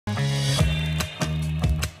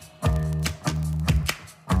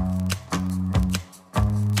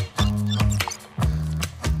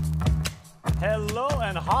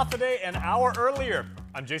off today an hour earlier.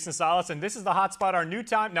 I'm Jason Salas, and this is the Hotspot, our new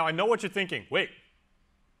time. Now, I know what you're thinking. Wait,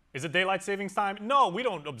 is it daylight savings time? No, we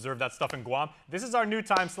don't observe that stuff in Guam. This is our new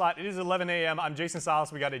time slot. It is 11 a.m. I'm Jason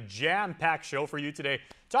Salas. We got a jam-packed show for you today,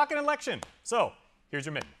 talking election. So, here's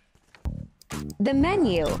your menu. The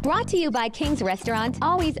menu, brought to you by King's Restaurant,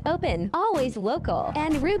 always open, always local,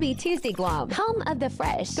 and Ruby Tuesday Guam, home of the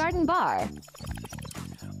Fresh Garden Bar.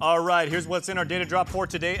 All right, here's what's in our data drop for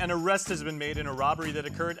today. An arrest has been made in a robbery that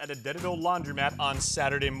occurred at a Dedido laundromat on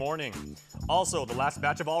Saturday morning. Also, the last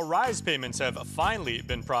batch of all RISE payments have finally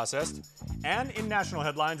been processed. And in national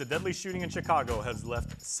headlines, a deadly shooting in Chicago has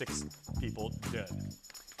left 6 people dead.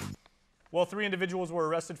 Well, 3 individuals were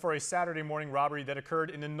arrested for a Saturday morning robbery that occurred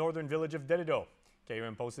in the northern village of Dedido.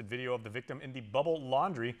 KUAM posted video of the victim in the Bubble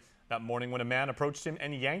Laundry that morning when a man approached him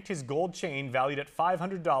and yanked his gold chain valued at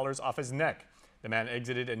 $500 off his neck. The man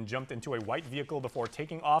exited and jumped into a white vehicle before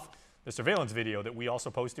taking off. The surveillance video that we also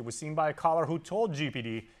posted was seen by a caller who told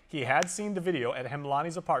GPD he had seen the video at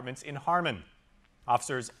Hemlani's apartments in Harmon.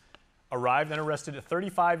 Officers arrived and arrested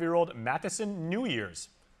 35-year-old Matheson New Years,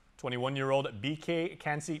 21-year-old BK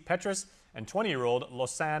Kansi Petrus, and 20-year-old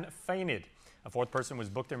Losan Fainid. A 4th person was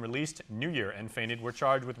booked and released. New Year and Fainid were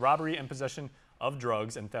charged with robbery and possession of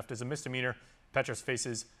drugs, and theft is a misdemeanor. Petrus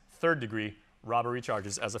faces 3rd-degree robbery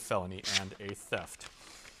charges as a felony and a theft.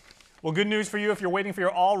 Well, good news for you if you're waiting for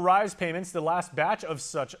your all RISE payments. The last batch of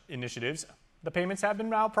such initiatives, the payments have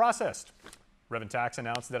been now processed. Tax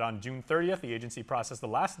announced that on June 30th, the agency processed the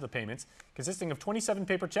last of the payments, consisting of 27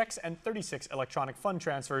 paper checks and 36 electronic fund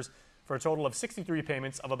transfers for a total of 63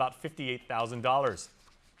 payments of about $58,000.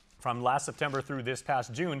 From last September through this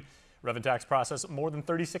past June, Tax processed more than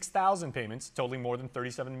 36,000 payments, totaling more than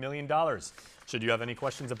 $37 million. Should you have any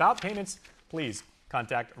questions about payments, please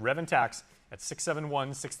contact Tax at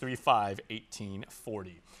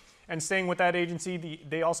 671-635-1840. And staying with that agency,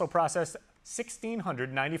 they also processed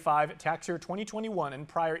 1,695 tax year 2021 and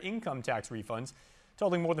prior income tax refunds,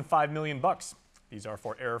 totaling more than $5 million. These are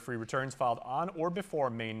for error-free returns filed on or before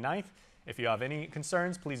May 9th. If you have any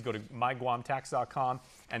concerns, please go to myguamtax.com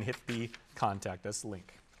and hit the Contact Us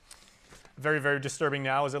link. Very, very disturbing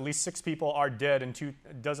now, as at least 6 people are dead and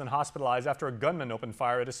 24 hospitalized after a gunman opened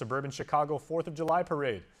fire at a suburban Chicago 4th of July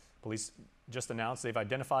parade. Police just announced they've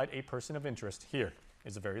identified a person of interest. Here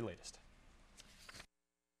is the very latest.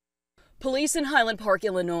 Police in Highland Park,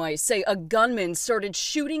 Illinois say a gunman started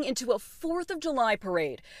shooting into a 4th of July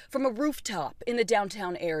parade from a rooftop in the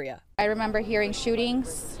downtown area. I remember hearing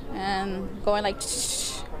shootings and going like,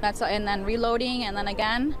 and then reloading and then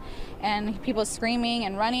again, and people screaming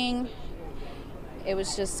and running. It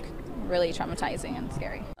was just really traumatizing and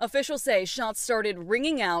scary. Officials say shots started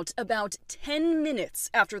ringing out about 10 minutes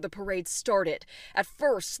after the parade started. At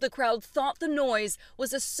first, the crowd thought the noise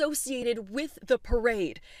was associated with the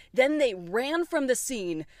parade. Then they ran from the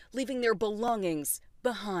scene, leaving their belongings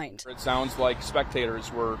behind. It sounds like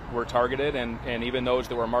spectators were targeted, and even those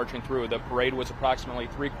that were marching through. The parade was approximately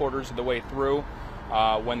 3/4 of the way through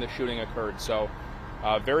when the shooting occurred. So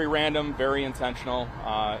very random, very intentional,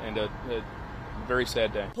 and a very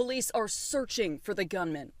sad day. Police are searching for the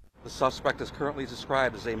gunman. The suspect is currently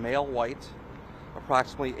described as a male white,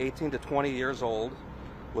 approximately 18 to 20 years old,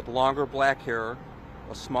 with longer black hair,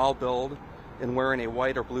 a small build, and wearing a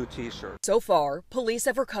white or blue t-shirt. So far, police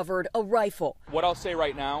have recovered a rifle. What I'll say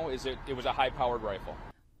right now is it was a high-powered rifle.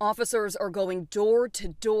 Officers are going door to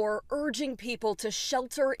door, urging people to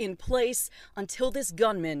shelter in place until this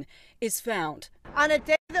gunman is found. On a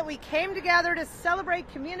day that we came together to celebrate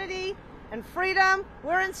community and freedom,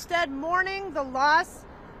 we're instead mourning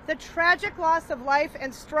the tragic loss of life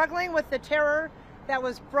and struggling with the terror that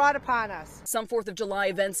was brought upon us. Some 4th of July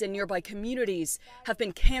events in nearby communities have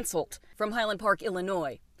been canceled. From Highland Park,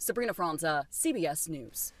 Illinois, Sabrina Franza, CBS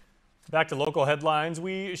News. Back to local headlines.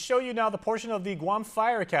 We show you now the portion of the Guam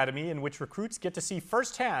Fire Academy in which recruits get to see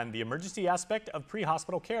firsthand the emergency aspect of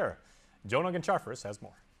pre-hospital care. Jonah Gancharfris has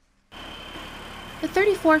more. The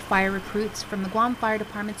 34 fire recruits from the Guam Fire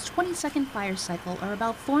Department's 22nd fire cycle are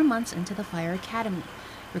about 4 months into the Fire Academy.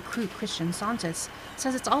 Recruit Christian Santos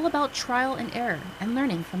says it's all about trial and error and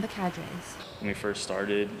learning from the cadres. When we first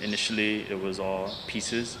started, initially it was all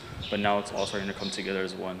pieces, but now it's all starting to come together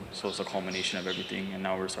as one. So it's a culmination of everything, and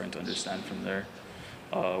now we're starting to understand from there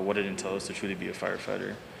what it entails to truly be a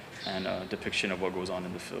firefighter and a depiction of what goes on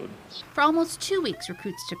in the field. For almost 2 weeks,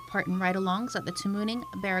 recruits took part in ride-alongs at the Tumuning,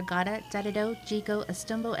 Barragata, Dedido, Jico,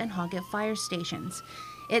 Estumbo, and Hoggett fire stations.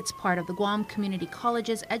 It's part of the Guam Community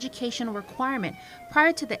College's educational requirement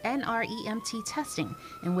prior to the NREMT testing,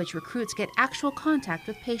 in which recruits get actual contact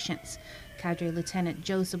with patients. Cadre Lieutenant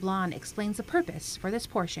Joe Sablon explains the purpose for this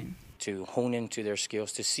portion. to hone into their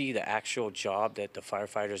skills, to see the actual job that the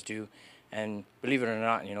firefighters do. And believe it or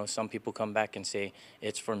not, some people come back and say,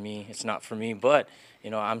 it's for me, it's not for me. But,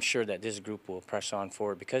 I'm sure that this group will press on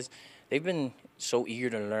forward because they've been so eager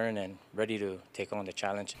to learn and ready to take on the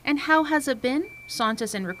challenge. And how has it been?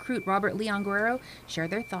 Santos and recruit Robert Leon Guerrero share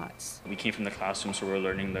their thoughts. We came from the classroom, so we're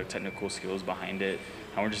learning the technical skills behind it.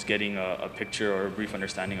 And we're just getting a picture or a brief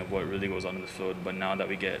understanding of what really goes on in the field. But now that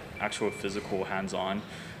we get actual physical hands-on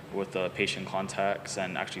with patient contacts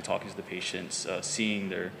and actually talking to the patients,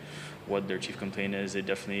 seeing what their chief complaint is, it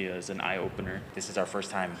definitely is an eye-opener. This is our first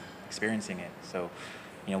time experiencing it. So,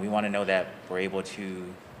 we want to know that we're able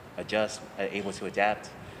to adjust, able to adapt,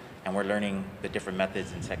 and we're learning the different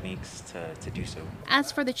methods and techniques to do so.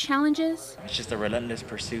 As for the challenges, it's just a relentless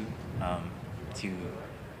pursuit to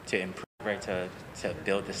improve, right? To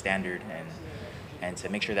build the standard and to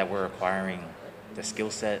make sure that we're acquiring the skill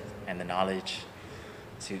set and the knowledge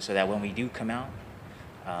so that when we do come out,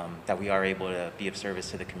 that we are able to be of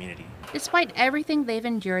service to the community. Despite everything they've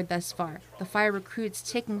endured thus far, the fire recruits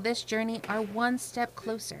taking this journey are one step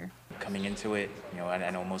closer. Coming into it,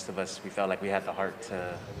 I know most of us, we felt like we had the heart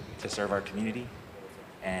to serve our community,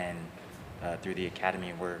 and through the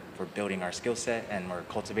academy, we're building our skill set and we're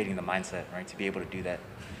cultivating the mindset, right, to be able to do that,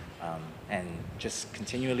 and just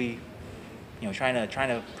continually, trying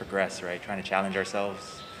to progress, right, trying to challenge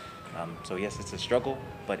ourselves. So yes, it's a struggle,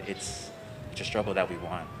 but it's a struggle that we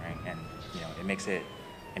want, right, and it makes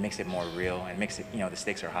it more real, and it makes it, the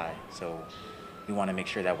stakes are high. So we want to make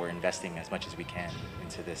sure that we're investing as much as we can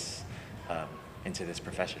into this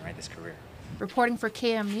profession, right, this career. Reporting for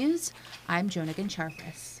KUAM News, I'm Jonah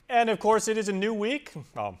Goncharfis. And of course, it is a new week,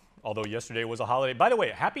 although yesterday was a holiday. By the way,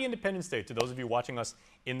 happy Independence Day to those of you watching us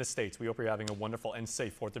in the States. We hope you're having a wonderful and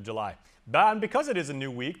safe 4th of July. And because it is a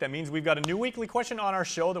new week, that means we've got a new weekly question on our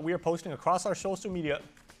show that we are posting across our social media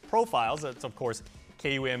profiles. That's, of course,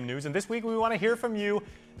 KUAM News. And this week, we want to hear from you.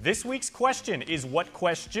 This week's question is what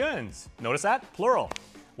questions? Notice that? Plural.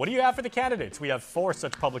 What do you have for the candidates? We have 4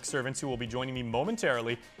 such public servants who will be joining me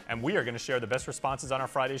momentarily, and we are going to share the best responses on our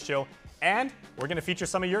Friday show. And we're going to feature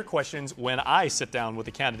some of your questions when I sit down with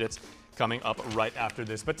the candidates coming up right after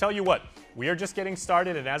this. But tell you what, we are just getting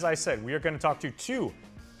started, and as I said, we are going to talk to 2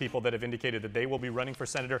 people that have indicated that they will be running for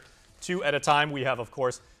senator, 2 at a time. We have, of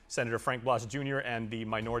course, Senator Frank Blas Jr. and the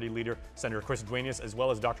minority leader, Senator Chris Duenas, as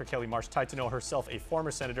well as Dr. Kelly Marsh Titano, herself a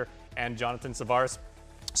former senator, and Jonathan Savares.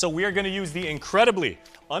 So we are going to use the incredibly,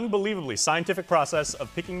 unbelievably scientific process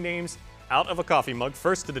of picking names out of a coffee mug.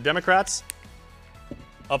 First to the Democrats.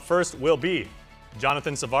 Up first will be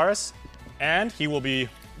Jonathan Savares, and he will be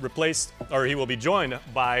joined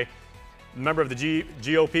by a member of the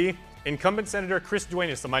GOP, incumbent Senator Chris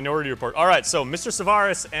Duenas, the Minority Report. All right, so Mr.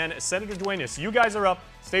 Savares and Senator Duenas, you guys are up.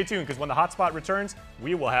 Stay tuned, because when the hotspot returns,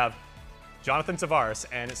 we will have Jonathan Savares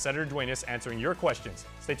and Senator Duenas answering your questions.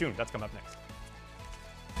 Stay tuned. That's coming up next.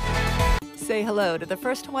 Say hello to the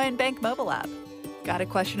First Hawaiian Bank mobile app. Got a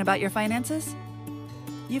question about your finances?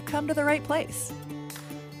 You've come to the right place.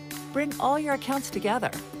 Bring all your accounts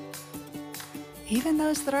together, even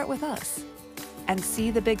those that aren't with us, and see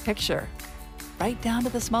the big picture, right down to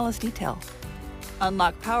the smallest detail.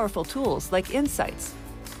 Unlock powerful tools like Insights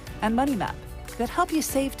and Money Map that help you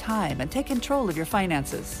save time and take control of your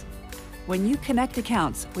finances. When you connect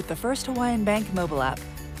accounts with the First Hawaiian Bank mobile app,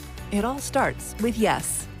 it all starts with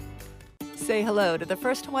yes. Say hello to the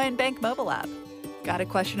First Hawaiian Bank mobile app. Got a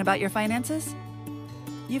question about your finances?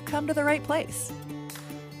 You've come to the right place.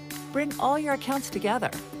 Bring all your accounts together,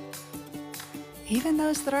 even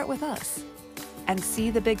those that aren't with us, and see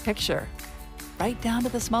the big picture, right down to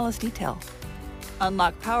the smallest detail.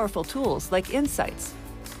 Unlock powerful tools like Insights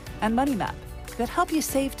and Money Map that help you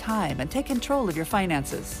save time and take control of your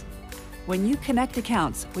finances. When you connect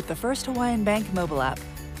accounts with the First Hawaiian Bank mobile app,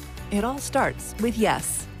 it all starts with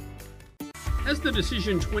yes. As the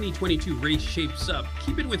Decision 2022 race shapes up,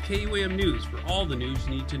 keep it with KUAM News for all the news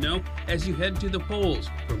you need to know as you head to the polls.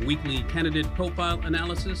 From weekly candidate profile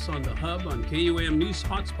analysis on the Hub on KUAM News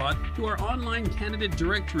HotSpot to our online candidate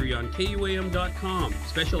directory on KUAM.com,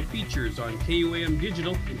 special features on KUAM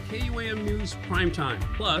Digital and KUAM News Primetime,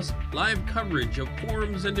 plus live coverage of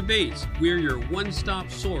forums and debates. We're your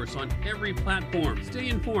one-stop source on every platform. Stay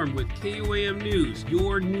informed with KUAM News,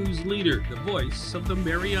 your news leader, the voice of the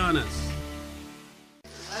Marianas.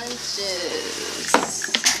 Lunches,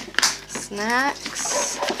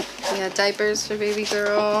 snacks, we got diapers for baby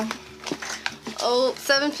girl. Oh,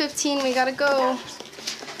 7:15, we gotta go.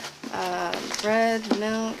 Bread,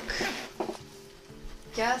 milk,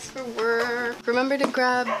 gas for work. Remember to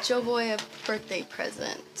grab Joe Boy a birthday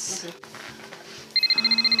present.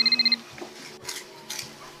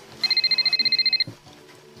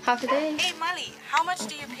 Half a day. Hey, Molly, how much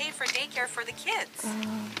do you pay for daycare for the kids?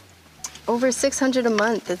 Over $600 a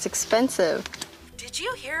month. It's expensive. Did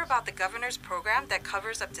you hear about the governor's program that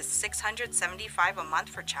covers up to $675 a month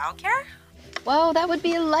for childcare? Wow, that would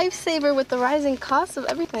be a lifesaver with the rising costs of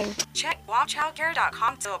everything. Check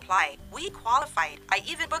guamchildcare.com to apply. We qualified. I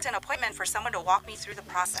even booked an appointment for someone to walk me through the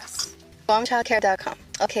process. guamchildcare.com.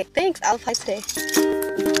 Okay, thanks. I'll apply today.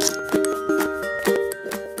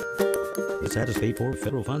 This ad is paid for with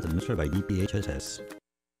federal funds administered by DPHSS.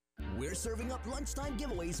 We're serving up lunchtime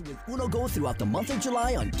giveaways with Uno Go throughout the month of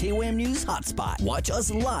July on KUAM News HotSpot. Watch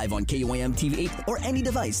us live on KUAM TV 8 or any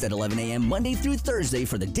device at 11 a.m. Monday through Thursday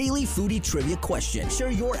for the daily foodie trivia question. Share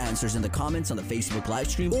your answers in the comments on the Facebook live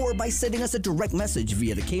stream or by sending us a direct message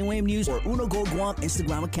via the KUAM News or Uno Go Guam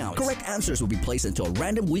Instagram accounts. Correct answers will be placed into a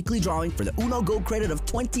random weekly drawing for the Uno Go credit of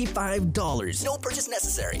 $25. No purchase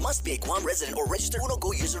necessary. Must be a Guam resident or registered Uno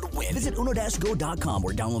Go user to win. Visit uno-go.com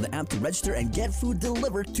or download the app to register and get food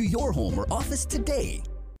delivered to your home or office today.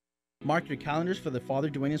 Mark your calendars for the Father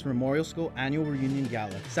Duenas Memorial School Annual Reunion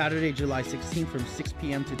Gala, Saturday, July 16th from 6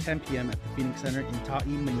 p.m. to 10 p.m. at the Phoenix Center in Ta'i,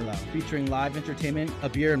 Manila, featuring live entertainment, a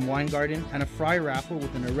beer and wine garden, and a fry raffle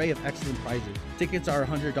with an array of excellent prizes. Tickets are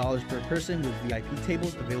 $100 per person with VIP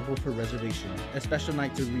tables available for reservation. A special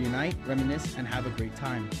night to reunite, reminisce, and have a great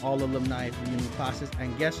time. All alumni, reunion classes,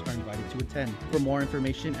 and guests are invited to attend. For more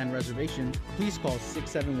information and reservations, please call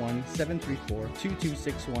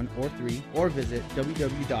 671-734-2261 or 3 or visit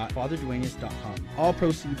www.fatherduenas.com. All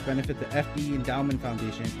proceeds benefit the FD Endowment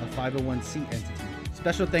Foundation, a 501c entity.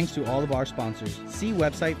 Special thanks to all of our sponsors. See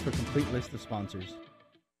website for complete list of sponsors.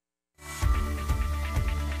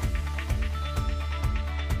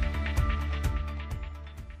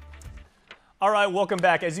 All right, welcome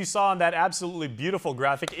back. As you saw on that absolutely beautiful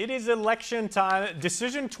graphic, it is election time.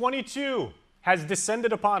 Decision 22 has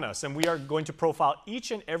descended upon us, and we are going to profile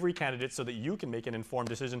each and every candidate so that you can make an informed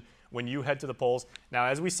decision when you head to the polls. Now,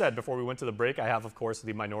 as we said before we went to the break, I have, of course,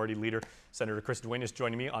 the minority leader, Senator Chris Duenas,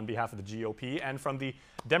 joining me on behalf of the GOP. And from the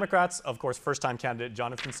Democrats, of course, first-time candidate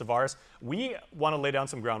Jonathan Savares. We want to lay down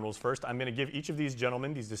some ground rules first. I'm going to give each of these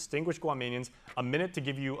gentlemen, these distinguished Guamanians, a minute to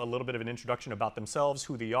give you a little bit of an introduction about themselves,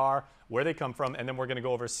 who they are, where they come from, and then we're going to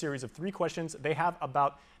go over a series of 3 questions. They have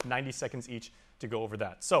about 90 seconds each to go over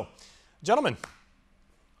that. So, gentlemen,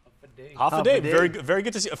 half a day. Very good, very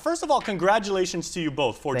good to see. First of all, congratulations to you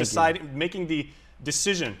both for making the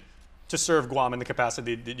decision to serve Guam in the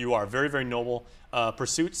capacity that you are. Very, very noble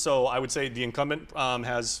pursuit. So I would say the incumbent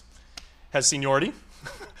has seniority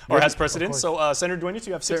or has precedence. So Senator Duenas,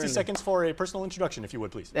 you have 60 seconds for a personal introduction, if you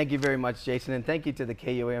would, please. Thank you very much, Jason, and thank you to the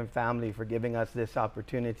KUAM family for giving us this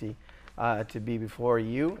opportunity to be before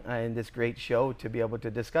you in this great show, to be able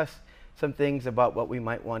to discuss some things about what we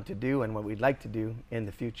might want to do and what we'd like to do in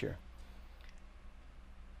the future.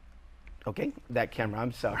 Okay, that camera,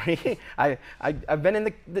 I'm sorry. I've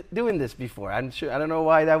been doing this before. I'm sure, I don't know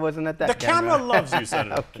why that wasn't at that camera. The camera loves you,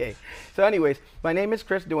 Senator. Okay, so anyways, my name is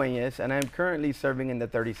Chris Duenas, and I'm currently serving in the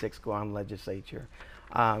 36th Guam legislature.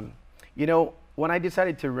 You know, when I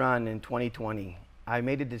decided to run in 2020, I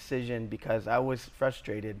made a decision because I was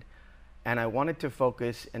frustrated, and I wanted to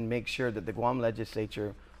focus and make sure that the Guam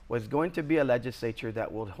legislature was going to be a legislature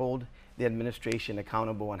that will hold the administration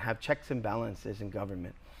accountable and have checks and balances in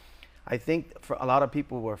government. I think for a lot of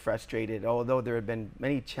people were frustrated, although there have been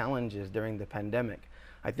many challenges during the pandemic.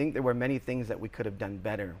 I think there were many things that we could have done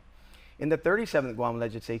better. In the 37th Guam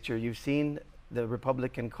legislature, you've seen the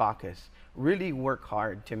Republican caucus really work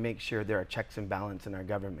hard to make sure there are checks and balances in our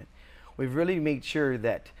government. We've really made sure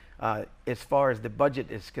that as far as the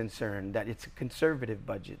budget is concerned, that it's a conservative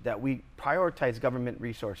budget, that we prioritize government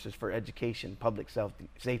resources for education, public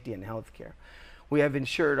safety, and healthcare. We have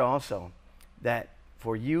ensured also that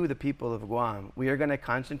for you, the people of Guam, we are going to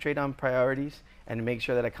concentrate on priorities and make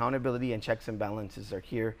sure that accountability and checks and balances are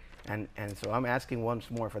here. And so I'm asking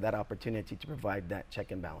once more for that opportunity to provide that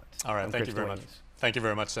check and balance. All right, thank you very much. Thank you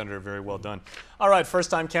very much, Senator. Very well done. All right,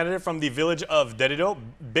 first-time candidate from the village of Derido.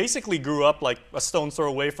 Basically grew up like a stone's throw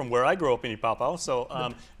away from where I grew up in Ipapao.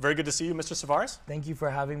 So very good to see you, Mr. Savares. Thank you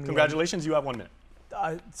for having me. Congratulations. You have 1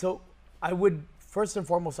 minute. So I would, first and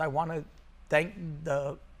foremost, I want to thank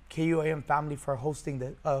the KUAM family for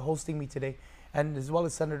hosting me today, and as well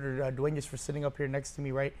as Senator Duenas for sitting up here next to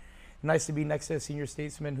me, right? Nice to be next to a senior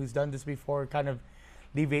statesman who's done this before, kind of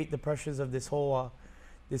alleviate the pressures of this whole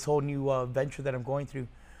new venture that I'm going through.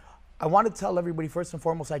 I want to tell everybody, first and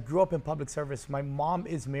foremost, I grew up in public service. My mom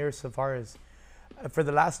is Mayor Savares. For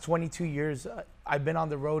the last 22 years, I've been on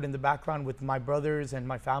the road in the background with my brothers and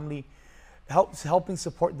my family, helping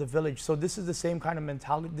support the village. So this is the same kind of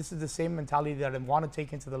mentality. This is the same mentality that I want to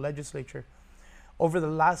take into the legislature. over the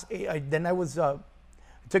last then I was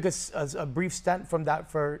took a brief stint from that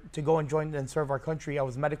to go and join and serve our country. I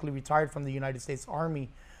was medically retired from the United States Army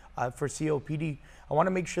for COPD. I want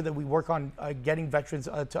to make sure that we work on getting veterans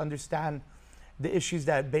to understand the issues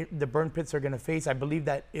that the burn pits are going to face.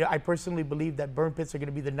 I personally believe that burn pits are going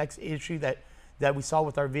to be the next issue that we saw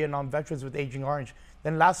with our Vietnam veterans with Aging Orange.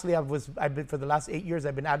 Then lastly, I've been for the last 8 years,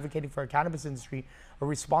 I've been advocating for a cannabis industry, a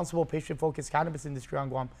responsible patient-focused cannabis industry on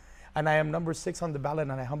Guam. And I am number 6 on the ballot,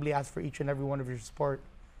 and I humbly ask for each and every one of your support.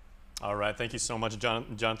 All right, thank you so much,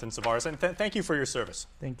 Jonathan Savares, and thank you for your service.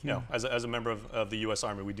 Thank you. You know, as a member of the U.S.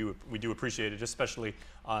 Army, we do appreciate it, especially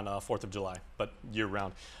on 4th of July, but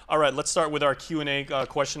year-round. All right, let's start with our Q&A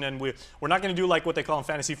question, and we're not going to do like what they call in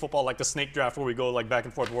fantasy football, like the snake draft, where we go like back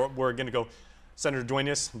and forth. We're going to go Senator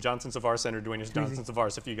Duenas, Jonathan Savares, Senator Duenas, Jonathan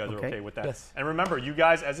Savares, if you guys are okay with that. Yes. And remember, you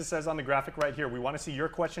guys, as it says on the graphic right here, we want to see your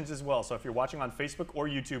questions as well. So if you're watching on Facebook or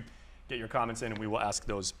YouTube, get your comments in, and we will ask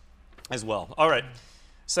those as well. All right.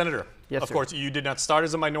 Senator, yes, of sir. course, you did not start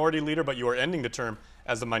as a minority leader, but you are ending the term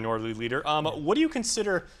as the minority leader. What do you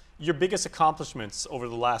consider your biggest accomplishments over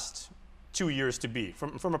the last 2 years to be,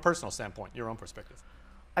 from a personal standpoint, your own perspective?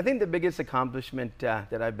 I think the biggest accomplishment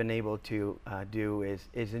that I've been able to do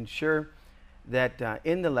is ensure that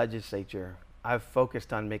in the legislature, I've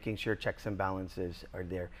focused on making sure checks and balances are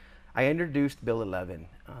there. I introduced Bill 11,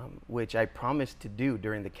 which I promised to do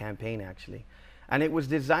during the campaign, actually. And it was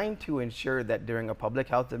designed to ensure that during a public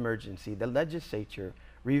health emergency, the legislature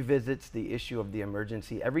revisits the issue of the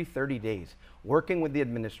emergency every 30 days, working with the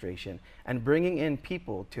administration and bringing in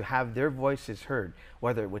people to have their voices heard,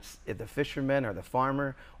 whether it was the fisherman or the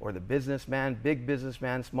farmer or the businessman, big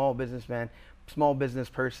businessman, small business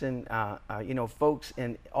person, you know, folks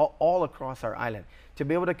in all across our island, to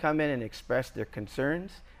be able to come in and express their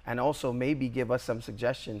concerns and also maybe give us some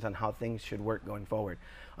suggestions on how things should work going forward.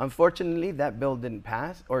 Unfortunately, that bill didn't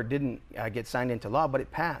pass or didn't get signed into law, but it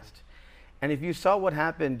passed. And if you saw what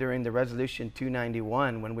happened during the Resolution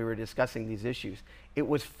 291 when we were discussing these issues, it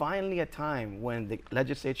was finally a time when the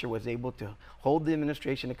legislature was able to hold the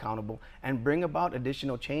administration accountable and bring about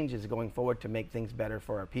additional changes going forward to make things better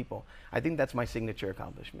for our people. I think that's my signature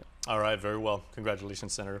accomplishment. All right, very well.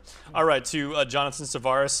 Congratulations, Senator. All right, to Jonathan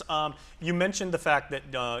Savares, you mentioned the fact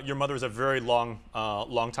that your mother is a very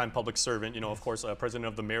long-time public servant, you know, of course, president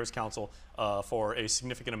of the Mayor's Council for a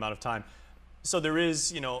significant amount of time. So there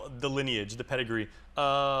is, you know, the lineage, the pedigree.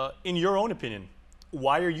 In your own opinion,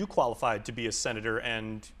 why are you qualified to be a senator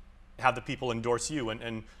and have the people endorse you?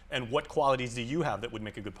 And what qualities do you have that would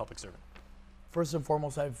make a good public servant? First and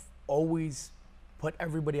foremost, I've always put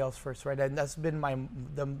everybody else first, right? And that's been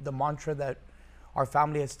the mantra that our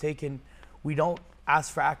family has taken. We don't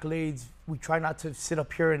ask for accolades. We try not to sit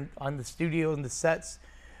up here on the studio and the sets,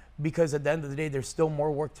 because at the end of the day, there's still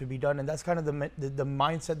more work to be done. And that's kind of the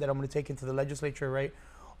mindset that I'm going to take into the legislature, right?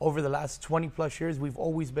 Over the last 20 plus years, we've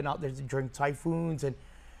always been out there during typhoons, and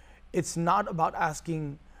it's not about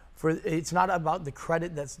it's not about the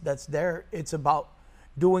credit that's there. It's about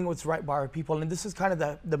doing what's right by our people. And this is kind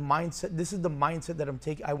of the mindset. This is the mindset that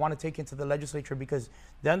I want to take into the legislature, because at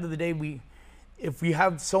the end of the day, if we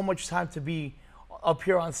have so much time to be up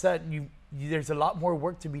here on set, there's a lot more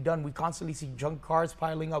work to be done. We constantly see junk cars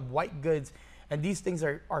piling up, white goods, and these things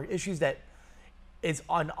are issues that is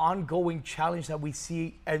an ongoing challenge that we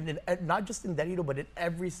see, and not just in Delito, but in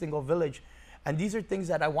every single village. And these are things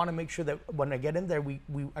that I want to make sure that when I get in there,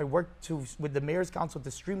 I work with the Mayor's Council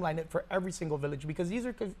to streamline it for every single village, because these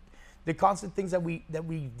are the constant things that we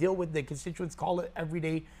deal with. The constituents call it every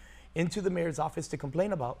day into the mayor's office to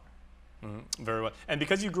complain about. Mm-hmm. Very well. And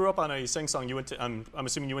because you grew up on a sing-song, you went to, I'm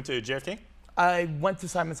assuming you went to JFK? I went to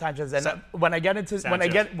Simon Sanchez, and when I get into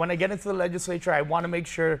the legislature, I want to make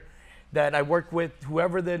sure that I work with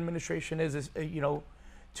whoever the administration is you know,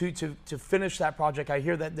 to finish that project. I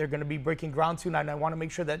hear that they're going to be breaking ground soon, and I want to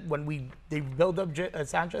make sure that when they build up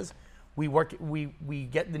Sanchez, we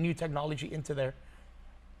get the new technology into there.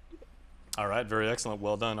 All right, very excellent.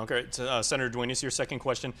 Well done. Okay, Senator Duenas, your second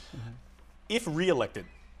question. Mm-hmm. If reelected,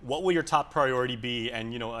 what will your top priority be?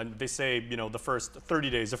 And, you know, they say, you know, the first 30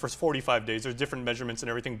 days, the first 45 days, there's different measurements and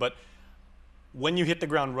everything. But when you hit the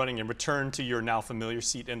ground running and return to your now familiar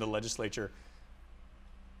seat in the legislature,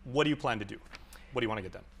 what do you plan to do? What do you want to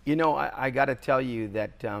get done? You know, I got to tell you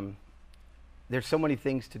that there's so many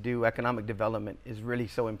things to do. Economic development is really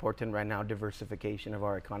so important right now, diversification of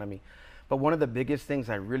our economy. But one of the biggest things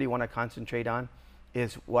I really want to concentrate on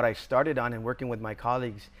is what I started on in working with my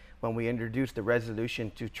colleagues when we introduced the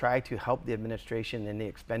resolution to try to help the administration in the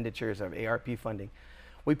expenditures of ARP funding,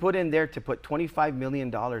 We put in there to put $25 million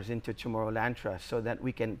into Chamorro Land Trust so that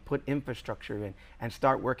we can put infrastructure in and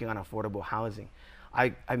start working on affordable housing.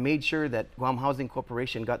 I made sure that Guam Housing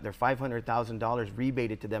Corporation got their $500,000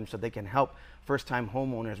 rebated to them so they can help first-time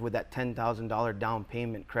homeowners with that $10,000 down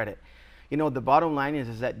payment credit. You know, the bottom line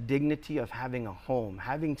is that dignity of having a home,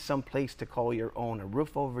 having some place to call your own, a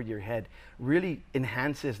roof over your head, really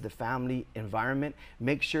enhances the family environment,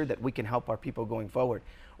 makes sure that we can help our people going forward.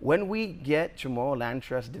 When we get Chamorro Land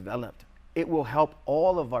Trust developed, it will help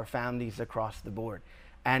all of our families across the board.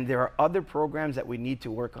 And there are other programs that we need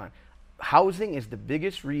to work on. Housing is the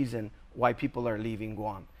biggest reason why people are leaving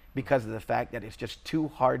Guam, because of the fact that it's just too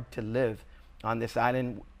hard to live on this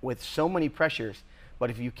island with so many pressures.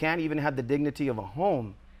 But if you can't even have the dignity of a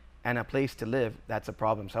home and a place to live, that's a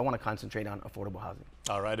problem. So I want to concentrate on affordable housing.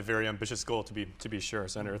 All right, a very ambitious goal to be sure,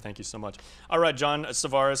 Senator. Thank you so much. All right, John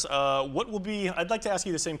Savares, what will be, I'd like to ask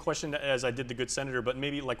you the same question as I did the good senator, but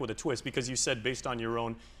maybe like with a twist, because you said based on your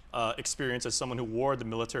own experience as someone who wore the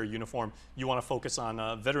military uniform, you want to focus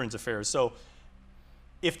on veterans affairs. So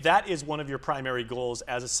if that is one of your primary goals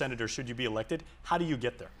as a senator, should you be elected, how do you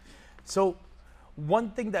get there? So one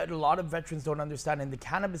thing that a lot of veterans don't understand in the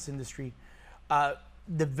cannabis industry,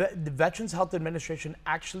 the Veterans Health Administration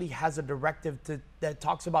actually has a directive that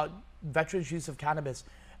talks about veterans' use of cannabis.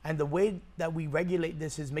 And the way that we regulate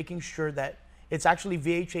this is making sure that it's actually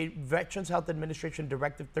VHA, Veterans Health Administration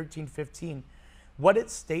Directive 1315. What it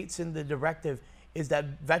states in the directive is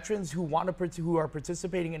that veterans who are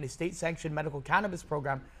participating in a state-sanctioned medical cannabis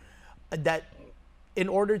program, that in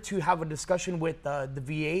order to have a discussion with the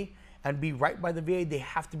VA and be right by the VA, they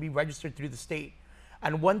have to be registered through the state.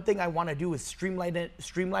 And one thing I want to do is streamline it.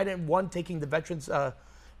 One, taking the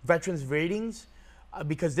veterans ratings,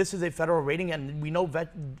 because this is a federal rating, and we know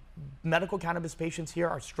medical cannabis patients here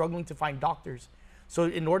are struggling to find doctors. So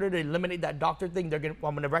in order to eliminate that doctor thing,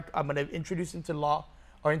 I'm going to introduce into law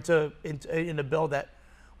or in a bill that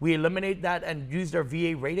we eliminate that and use their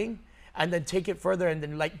VA rating, and then take it further and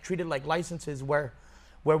then treat it like licenses where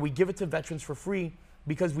we give it to veterans for free,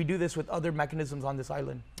 because we do this with other mechanisms on this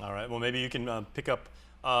island. All right, well, maybe you can pick up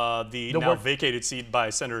the now vacated seat by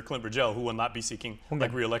Senator Clint Bridgell, who will not be seeking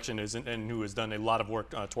re-election and who has done a lot of work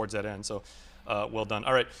towards that end. So well done.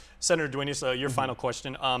 All right, Senator Duenas, your final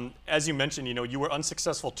question. As you mentioned, you were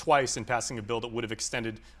unsuccessful twice in passing a bill that would have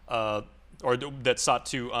extended or that sought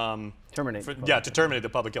to terminate the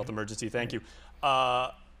public health emergency. Thank you.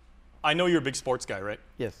 I know you're a big sports guy, right?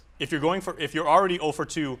 Yes. If you're already 0 for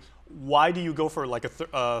 2, why do you go for like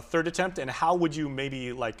a third attempt, and how would you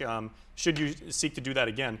maybe should you seek to do that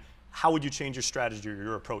again, how would you change your strategy or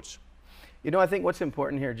your approach? I think what's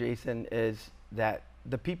important here, Jason, is that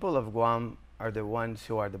the people of Guam are the ones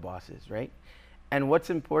who are the bosses, right? And what's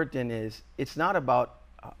important is it's not about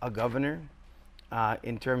a governor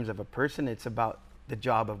in terms of a person, it's about the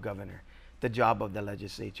job of governor, the job of the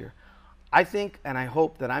legislature. I think and I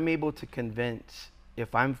hope that I'm able to convince,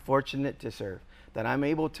 if I'm fortunate to serve, that I'm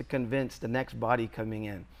able to convince the next body coming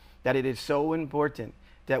in that it is so important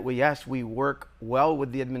that we work well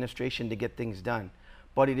with the administration to get things done.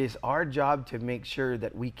 But it is our job to make sure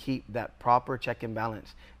that we keep that proper check and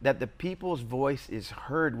balance, that the people's voice is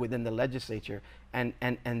heard within the legislature, and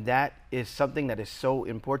that is something that is so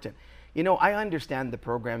important. I understand the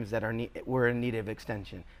programs that were in need of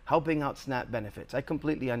extension, helping out SNAP benefits. I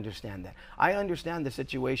completely understand that. I understand the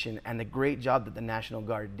situation and the great job that the National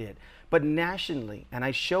Guard did. But nationally, and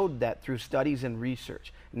I showed that through studies and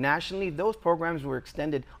research, nationally, those programs were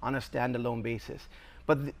extended on a standalone basis.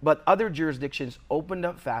 But other jurisdictions opened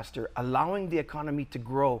up faster, allowing the economy to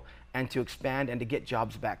grow and to expand and to get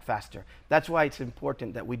jobs back faster. That's why it's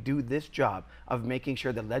important that we do this job of making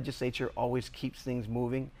sure the legislature always keeps things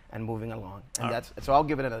moving and moving along. And so I'll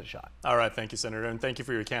give it another shot. All right, thank you, Senator, and thank you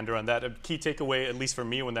for your candor on that. A key takeaway, at least for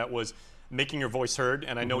me, when that was making your voice heard,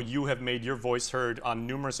 and I know you have made your voice heard on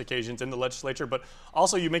numerous occasions in the legislature, but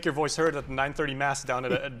also you make your voice heard at the 9:30 Mass down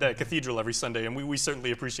at the cathedral every Sunday, and we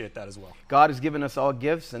certainly appreciate that as well. God has given us all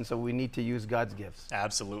gifts, and so we need to use God's gifts.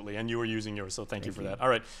 Absolutely, and you are using yours, so thank you for that. All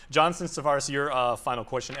right, Johnson Savares, your final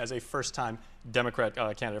question as a first-time Democrat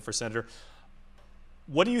candidate for senator.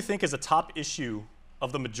 What do you think is a top issue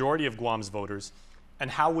of the majority of Guam's voters, and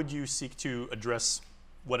how would you seek to address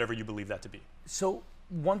whatever you believe that to be? So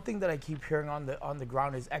one thing that I keep hearing on the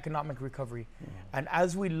ground is economic recovery, and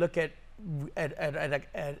as we look at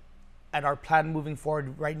our plan moving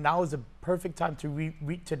forward, right now is a perfect time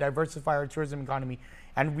to diversify our tourism economy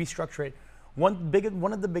and restructure it.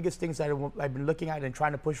 One of the biggest things that I've been looking at and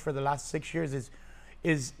trying to push for the last 6 years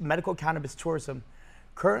is medical cannabis tourism.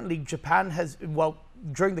 Currently, Japan has,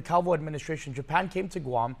 during the Calvo administration, Japan came to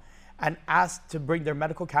Guam and asked to bring their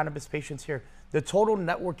medical cannabis patients here. The total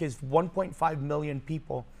network is 1.5 million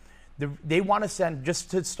people. They want to send, just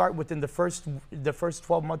to start within the first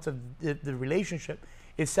 12 months of the relationship,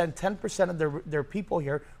 is send 10% of their people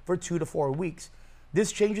here for 2 to 4 weeks.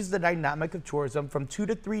 This changes the dynamic of tourism from 2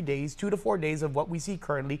 to 3 days, 2 to 4 days of what we see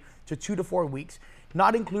currently, to 2 to 4 weeks,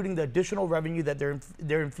 not including the additional revenue that they're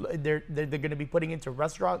going to be putting into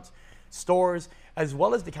restaurants, stores, as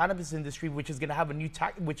well as the cannabis industry, which is going to have a new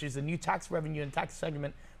tax revenue and tax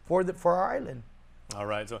segment for our island. All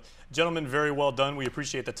right, so gentlemen, very well done. We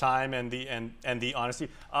appreciate the time and the honesty.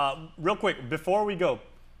 Real quick, before we go,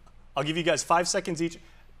 I'll give you guys 5 seconds each.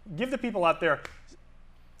 Give the people out there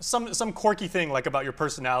some quirky thing, like, about your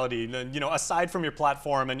personality, you know, aside from your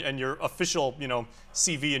platform and your official, you know,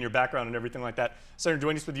 CV and your background and everything like that. Senator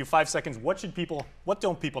Duenas, with you, 5 seconds. What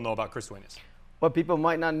don't people know about Chris Duenas? What people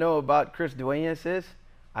might not know about Chris Duenas is,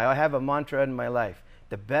 I have a mantra in my life.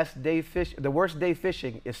 The worst day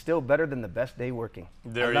fishing is still better than the best day working.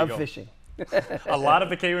 There you go. I love fishing. A lot of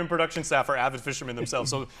the KUAM production staff are avid fishermen themselves,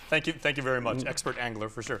 so thank you very much. Expert angler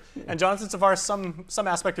for sure. And Jonathan Savar, some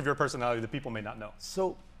aspect of your personality that people may not know.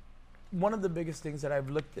 So, one of the biggest things that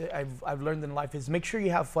I've learned in life is make sure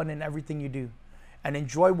you have fun in everything you do, and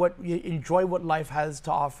enjoy what life has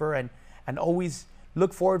to offer, and always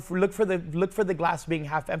look for the glass being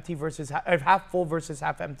half empty versus half full versus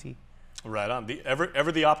half empty. Right on.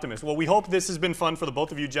 Ever the optimist. Well, we hope this has been fun for the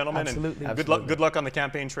both of you gentlemen. Absolutely. And good luck on the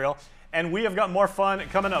campaign trail. And we have got more fun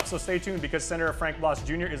coming up, so stay tuned, because Senator Frank Blas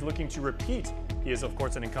Jr. is looking to repeat. He is, of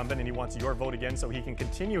course, an incumbent, and he wants your vote again so he can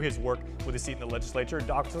continue his work with a seat in the legislature.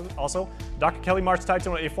 Also, Dr. Kelly March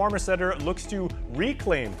Tyson, a former senator, looks to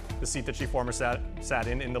reclaim the seat that she formerly sat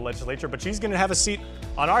in the legislature, but she's going to have a seat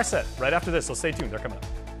on our set right after this, so stay tuned. They're coming up.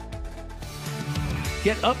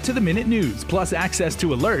 Get up-to-the-minute news, plus access to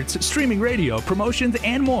alerts, streaming radio, promotions,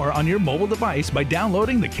 and more on your mobile device by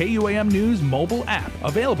downloading the KUAM News mobile app,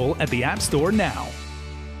 available at the App Store now.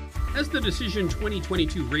 As the Decision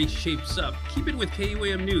 2022 race shapes up, keep it with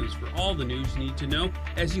KUAM News for all the news you need to know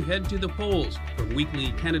as you head to the polls. From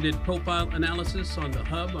weekly candidate profile analysis on the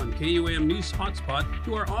Hub on KUAM News HotSpot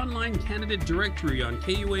to our online candidate directory on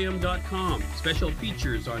KUAM.com, special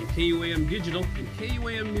features on KUAM Digital and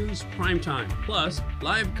KUAM News Primetime, plus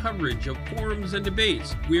live coverage of forums and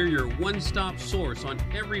debates. We're your one-stop source on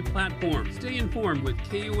every platform. Stay informed with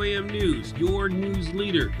KUAM News, your news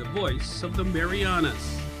leader, the voice of the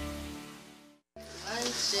Marianas.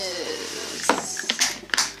 Lunches,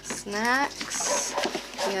 snacks,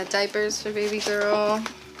 we got diapers for baby girl.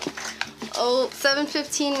 Oh,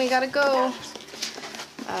 7:15, we gotta go.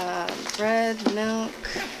 Bread, milk,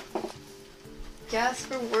 gas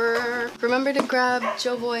for work. Remember to grab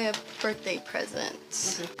Joe Boy a birthday present.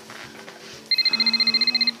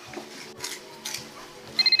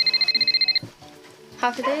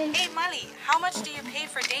 Half a day. Hey, Molly, how much do you pay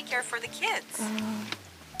for daycare for the kids?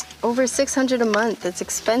 Over $600 a month. It's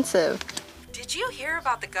expensive. Did you hear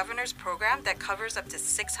about the governor's program that covers up to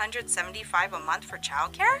 $675 a month for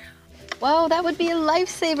childcare? Wow, that would be a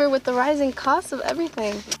lifesaver with the rising cost of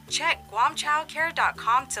everything. Check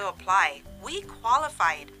GuamChildcare.com to apply. We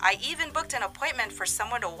qualified. I even booked an appointment for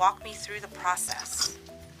someone to walk me through the process.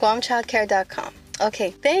 GuamChildcare.com.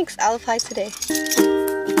 Okay, thanks. I'll apply today.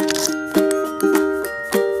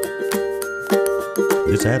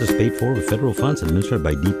 This ad is paid for with federal funds administered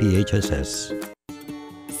by DPHSS.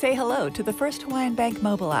 Say hello to the first Hawaiian Bank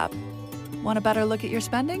mobile app. Want a better look at your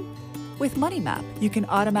spending? With MoneyMap, you can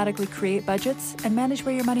automatically create budgets and manage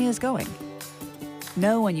where your money is going.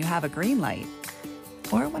 Know when you have a green light,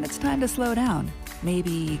 or when it's time to slow down.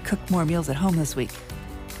 Maybe cook more meals at home this week.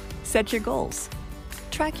 Set your goals,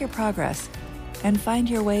 track your progress, and find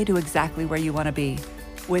your way to exactly where you want to be.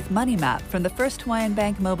 With MoneyMap from the First Hawaiian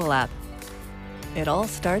Bank mobile app. It all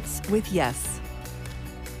starts with yes.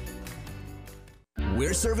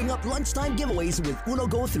 We're serving up lunchtime giveaways with Uno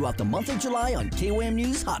Go throughout the month of July on KUAM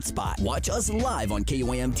News HotSpot. Watch us live on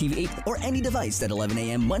KUAM TV 8 or any device at 11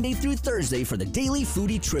 a.m. Monday through Thursday for the daily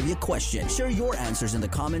foodie trivia question. Share your answers in the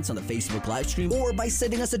comments on the Facebook live stream or by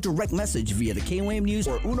sending us a direct message via the KUAM News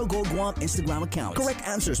or Uno Go Guam Instagram accounts. Correct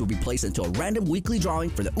answers will be placed into a random weekly drawing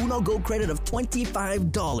for the Uno Go credit of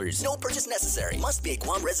 $25. No purchase necessary. Must be a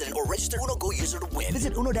Guam resident or registered Uno Go user to win.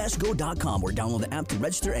 Visit uno-go.com or download the app to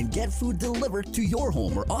register and get food delivered to your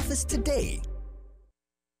home or office today.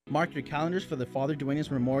 Mark your calendars for the Father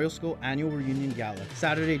Duenas Memorial School Annual Reunion Gala,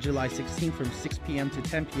 Saturday, July 16th from 6 p.m. to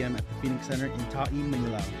 10 p.m. at the Phoenix Center in Ta'i,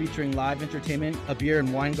 Manila, featuring live entertainment, a beer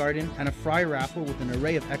and wine garden, and a fry raffle with an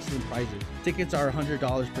array of excellent prizes. Tickets are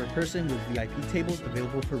 $100 per person with VIP tables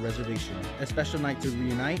available for reservation. A special night to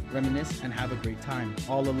reunite, reminisce, and have a great time.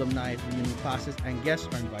 All alumni, reunion classes, and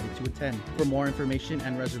guests are invited to attend. For more information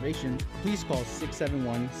and reservations, please call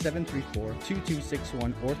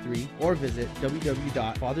 671-734-2261 or 3 or visit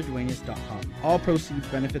www.fatherduenas.com. All proceeds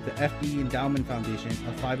benefit the FB Endowment Foundation,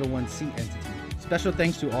 a 501c entity. Special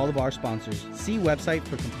thanks to all of our sponsors. See website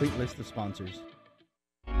for complete list of sponsors.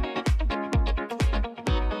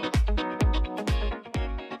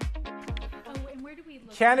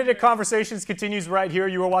 Candidate Conversations continues right here.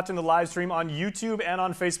 You are watching the live stream on YouTube and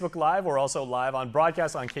on Facebook Live. We're also live on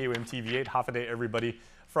broadcast on KUAM TV 8. Half a day, everybody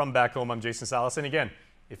from back home. I'm Jason Salas. And again,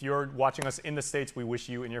 if you're watching us in the States, we wish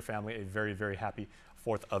you and your family a very, very happy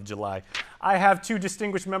 4th of July. I have two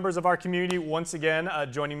distinguished members of our community once again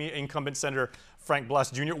joining me, incumbent Senator Frank Blas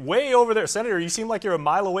Jr. way over there. Senator, you seem like you're a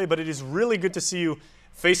mile away, but it is really good to see you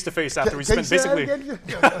face to face after we spent basically...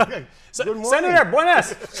 Okay. Good morning. Senator,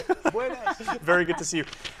 buenas. Very good to see you.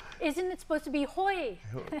 Isn't it supposed to be hoy?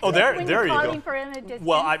 Oh, there you calling go. For him a distance?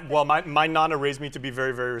 Well, my Nana raised me to be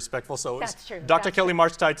very, very respectful. So that's true. Dr. Kelly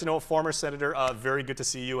March Taitano, former senator, very good to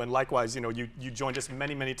see you. And likewise, you know, you joined us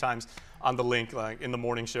many, many times on the link in the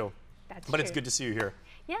morning show. That's but true. It's good to see you here.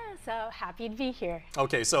 Yeah, so happy to be here.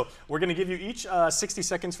 Okay, so we're going to give you each 60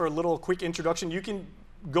 seconds for a little quick introduction. You can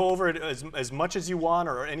go over it as much as you want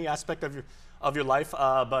or any aspect of your life,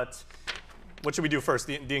 but what should we do first?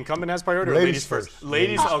 The incumbent has priority or ladies first?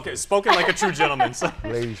 Ladies, okay. Spoken like a true gentleman. So.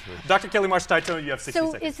 Ladies first. Dr. Kelly March Taitano, you have 60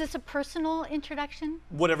 seconds. So is this a personal introduction?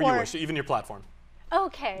 Whatever you wish, even your platform.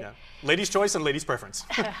 Okay. Yeah. Ladies' choice and ladies' preference.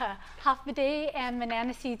 Hafbade and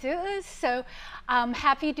Mananasitu. So I'm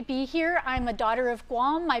happy to be here. I'm a daughter of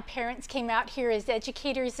Guam. My parents came out here as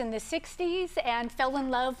educators in the 60s and fell in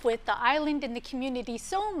love with the island and the community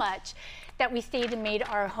so much that we stayed and made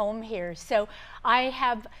our home here. So I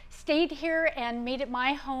have stayed here and made it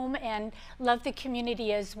my home and love the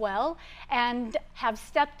community as well, and have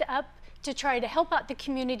stepped up to try to help out the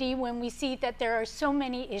community when we see that there are so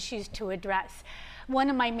many issues to address. One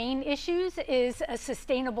of my main issues is a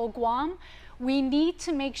sustainable Guam. We need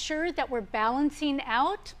to make sure that we're balancing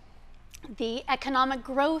out the economic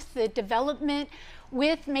growth, the development,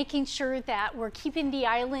 with making sure that we're keeping the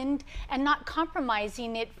island and not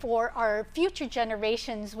compromising it for our future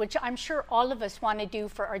generations, which I'm sure all of us want to do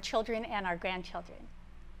for our children and our grandchildren.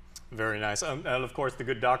 Very nice. And of course, the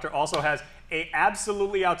good doctor also has a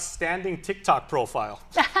absolutely outstanding TikTok profile.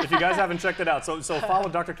 If you guys haven't checked it out, so follow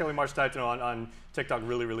Dr. Kelly March Taitano on TikTok.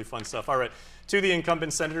 Really, really fun stuff. All right, to the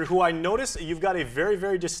incumbent senator, who I noticed you've got a very,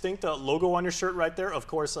 very distinct logo on your shirt right there. Of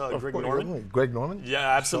course, Greg Norman. Greg Norman?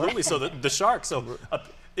 Yeah, absolutely. So the shark. So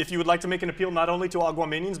if you would like to make an appeal not only to all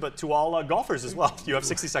Guamanians, but to all golfers as well, you have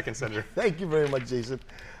 60 seconds, Senator. Thank you very much, Jason.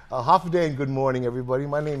 Half a day and good morning, everybody.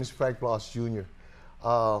 My name is Frank Blas Jr.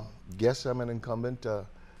 Yes, I'm an incumbent,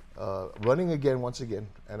 running again once again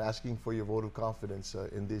and asking for your vote of confidence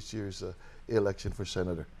in this year's election for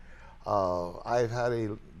senator. I've had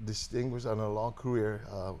a distinguished and a long career,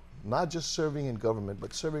 not just serving in government,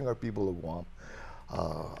 but serving our people of Guam.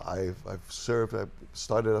 I've served, I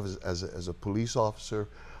started off as a police officer,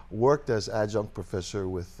 worked as adjunct professor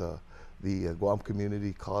with the Guam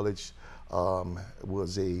Community College,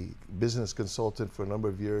 was a business consultant for a number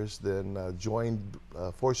of years, then joined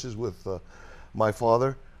forces with my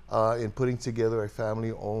father in putting together a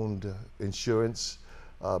family-owned insurance,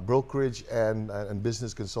 brokerage, and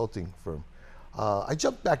business consulting firm. I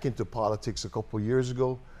jumped back into politics a couple of years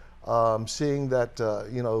ago, seeing that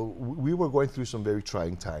you know, we were going through some very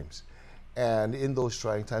trying times. And in those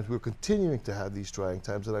trying times, we're continuing to have these trying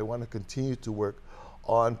times, and I want to continue to work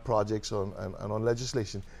on projects and on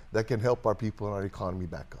legislation that can help our people and our economy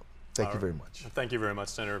back up. Thank you very much. Thank you very much,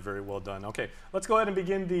 Senator. Very well done. Okay, let's go ahead and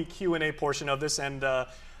begin the Q&A portion of this. And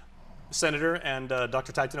Senator and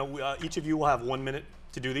Dr. Taitano, each of you will have 1 minute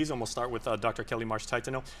to do these, and we'll start with Dr. Kelly March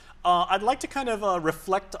Taitano. I'd like to kind of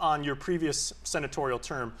reflect on your previous senatorial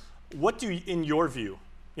term. What do you, in your view,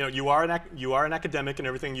 you know, you are an academic and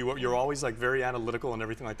everything, you're always like very analytical and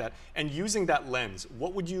everything like that, and using that lens,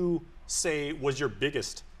 what would you say was your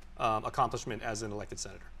biggest accomplishment as an elected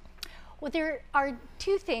senator? Well, there are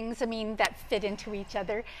two things, I mean, that fit into each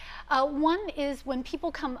other. One is when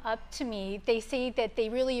people come up to me, they say that they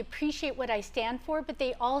really appreciate what I stand for, but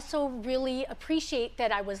they also really appreciate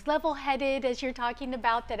that I was level-headed, as you're talking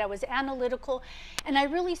about, that I was analytical, and I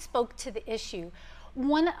really spoke to the issue.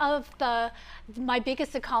 One of my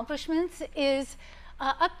biggest accomplishments is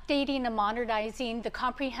updating and modernizing the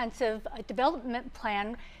comprehensive development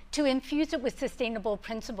plan to infuse it with sustainable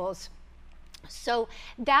principles. So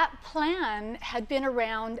that plan had been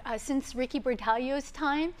around since Ricky Bertaglio's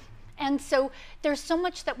time. And so there's so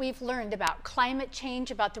much that we've learned about climate change,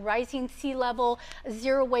 about the rising sea level,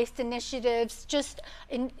 zero waste initiatives, just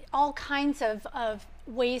in all kinds of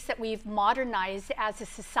ways that we've modernized as a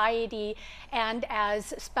society and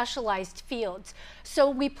as specialized fields. So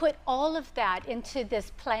we put all of that into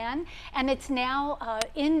this plan, and it's now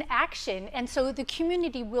in action. And so the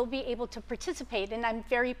community will be able to participate, and I'm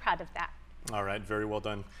very proud of that. All right, very well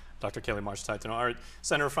done, Dr. Kelly Marsh-Titano. All right,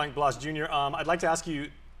 Senator Frank Blas Jr., I'd like to ask you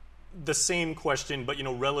the same question, but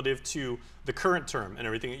relative to the current term and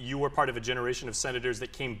everything. You were part of a generation of senators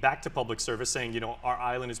that came back to public service saying, our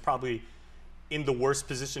island is probably in the worst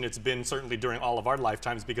position it's been certainly during all of our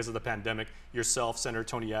lifetimes because of the pandemic. Yourself, Senator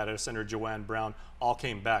Tony Atta, Senator Joanne Brown, all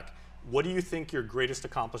came back. What do you think your greatest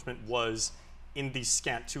accomplishment was in these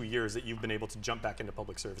scant 2 years that you've been able to jump back into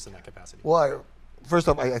public service in that capacity? Well, first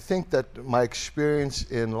off, I think that my experience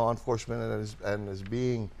in law enforcement and as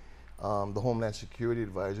being the Homeland Security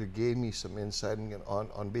Advisor gave me some insight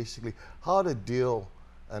on basically how to deal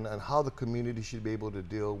and how the community should be able to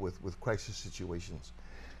deal with crisis situations.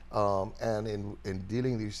 And in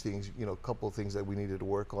dealing these things, a couple of things that we needed to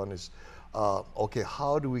work on is, okay,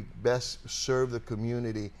 how do we best serve the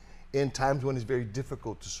community in times when it's very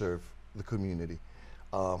difficult to serve the community?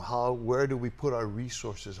 Where do we put our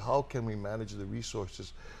resources? How can we manage the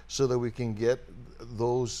resources so that we can get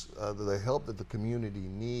the help that the community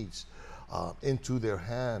needs into their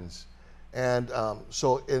hands? And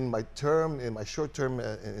so in my short term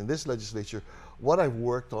in this legislature, what I've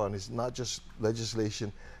worked on is not just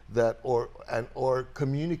legislation or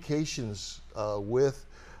communications with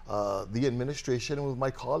the administration and with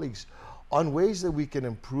my colleagues on ways that we can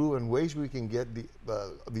improve and ways we can get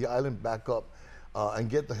the island back up and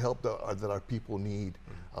get the help that our people need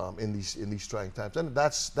in these trying times. And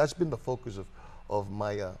that's been the focus of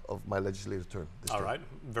my legislative term. All right,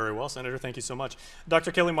 very well, Senator. Thank you so much,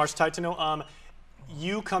 Dr. Kelly Marsh-Titano.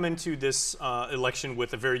 You come into this election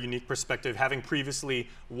with a very unique perspective, having previously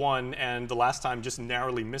won and the last time just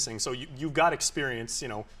narrowly missing. So you've got experience,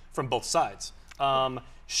 from both sides.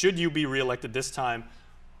 Should you be reelected this time,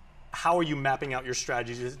 how are you mapping out your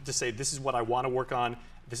strategy to say, this is what I want to work on,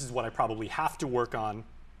 this is what I probably have to work on,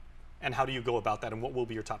 and how do you go about that, and what will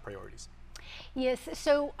be your top priorities? Yes,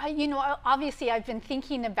 so obviously I've been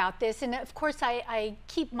thinking about this, and of course I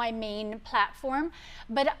keep my main platform,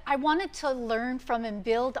 but I wanted to learn from and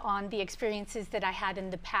build on the experiences that I had in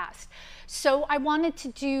the past. So I wanted to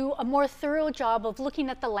do a more thorough job of looking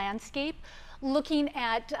at the landscape, looking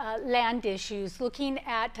at land issues, looking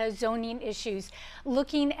at zoning issues,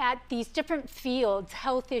 looking at these different fields,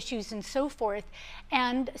 health issues and so forth,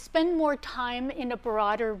 and spend more time in a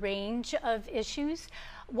broader range of issues,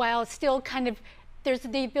 while still there's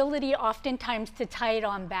the ability oftentimes to tie it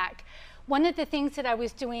on back. One of the things that I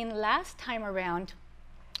was doing last time around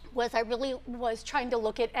was I really was trying to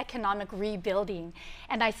look at economic rebuilding,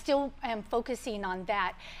 and I still am focusing on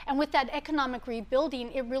that. And with that economic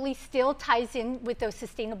rebuilding, it really still ties in with those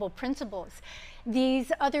sustainable principles.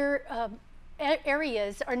 These other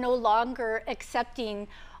areas are no longer accepting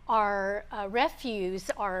our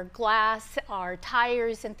refuse, our glass, our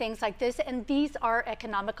tires, and things like this, and these are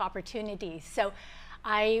economic opportunities. So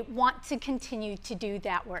I want to continue to do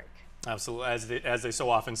that work. Absolutely. As they so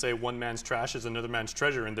often say, one man's trash is another man's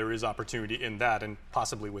treasure, and there is opportunity in that, and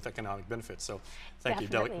possibly with economic benefits. So thank you,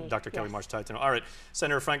 Dr. Kelly Marsh-Titano. All right,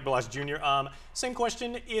 Senator Frank Blas Jr., same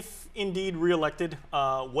question. If indeed reelected,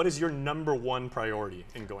 what is your #1 priority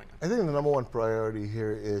in going on? I think the #1 priority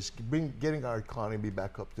here is getting our economy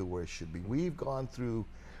back up to where it should be. We've gone through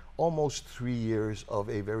almost 3 years of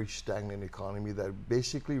a very stagnant economy that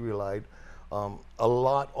basically relied a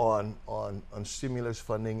lot on stimulus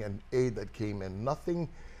funding and aid that came in. Nothing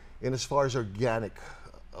in as far as organic,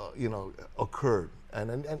 occurred.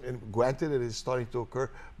 And granted, it is starting to occur,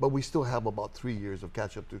 but we still have about 3 years of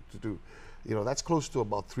catch up to do. That's close to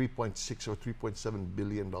about $3.6 or $3.7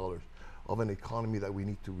 billion of an economy that we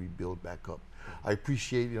need to rebuild back up. I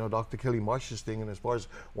appreciate, Dr. Kelly Marsh's thing, and as far as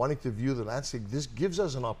wanting to view the landscape, this gives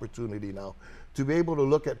us an opportunity now to be able to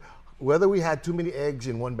look at whether we had too many eggs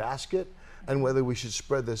in one basket and whether we should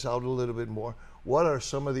spread this out a little bit more. What are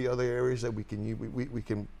some of the other areas that we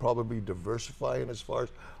can probably diversify in as far as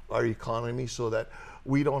our economy, so that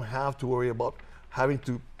we don't have to worry about having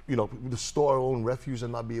to, store our own refuse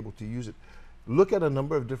and not be able to use it. Look at a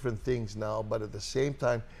number of different things now, but at the same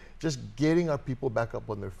time, just getting our people back up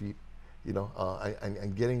on their feet,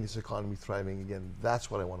 and getting this economy thriving again.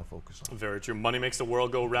 That's what I want to focus on. Very true. Money makes the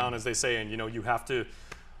world go round, as they say, and you have to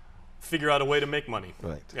figure out a way to make money.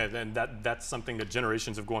 Right. And that's something that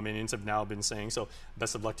generations of Guamanians have now been saying. So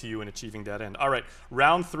best of luck to you in achieving that end. All right,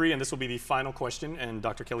 round 3, and this will be the final question. And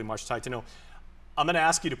Dr. Kelly March Taitano, I'm going to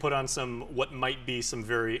ask you to put on what might be some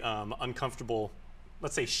very uncomfortable,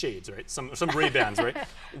 let's say, shades, right? Some Ray-Bans, right?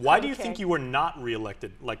 Why do you think you were not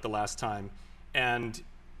reelected like the last time? And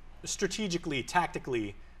strategically,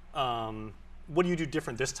 tactically, what do you do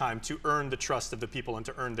different this time to earn the trust of the people and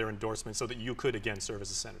to earn their endorsement so that you could again serve as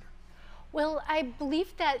a senator? Well, I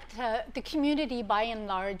believe that the community, by and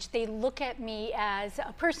large, they look at me as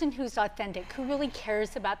a person who's authentic, who really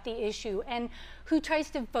cares about the issue, and who tries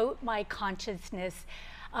to vote my conscience.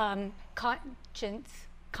 And,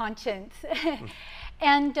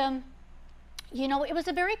 it was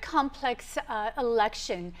a very complex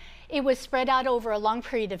election. It was spread out over a long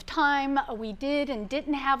period of time. We did and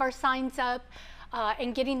didn't have our signs up.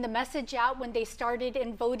 And getting the message out when they started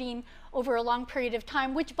and voting over a long period of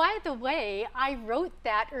time, which, by the way, I wrote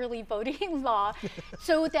that early voting law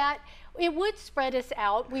so that it would spread us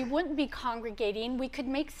out. We wouldn't be congregating. We could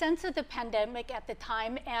make sense of the pandemic at the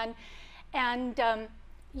time and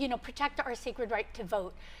protect our sacred right to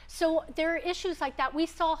vote. So there are issues like that. We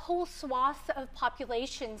saw whole swaths of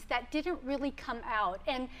populations that didn't really come out.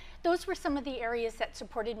 And those were some of the areas that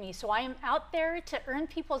supported me. So I am out there to earn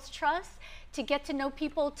people's trust, to get to know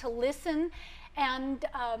people, to listen, and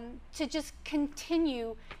to just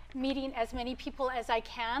continue meeting as many people as I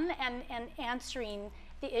can and answering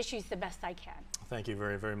the issues the best I can. Thank you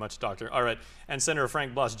very, very much, Doctor. All right, and Senator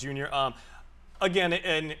Frank Blas Jr., again,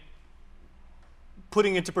 and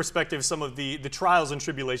putting into perspective some of the trials and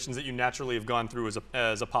tribulations that you naturally have gone through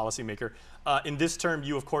as a policymaker, in this term,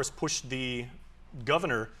 you, of course, pushed the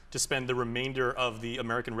governor to spend the remainder of the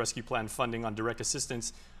American Rescue Plan funding on direct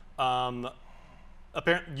assistance.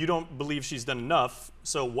 Apparently, you don't believe she's done enough,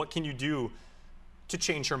 so what can you do to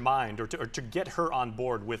change her mind or to get her on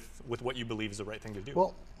board with what you believe is the right thing to do?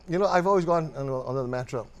 Well, I've always gone on the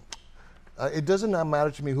mantra, it doesn't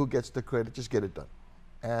matter to me who gets the credit, just get it done.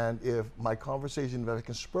 And if my conversation, if I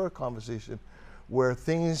can spur a conversation where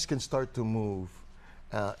things can start to move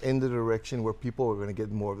in the direction where people are going to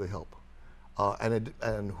get more of the help.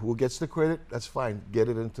 And who gets the credit, that's fine. Get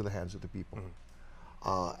it into the hands of the people.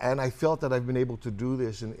 And I felt that I've been able to do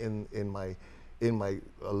this in my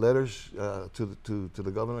letters to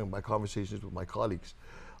the governor and my conversations with my colleagues.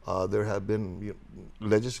 There have been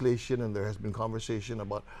legislation and there has been conversation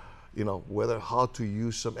about how to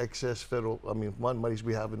use some excess federal, monies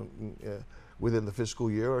we have within the fiscal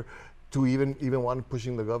year, or to even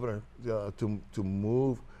pushing the governor to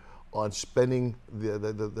move on spending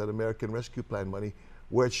that American Rescue Plan money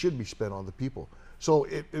where it should be spent on the people. So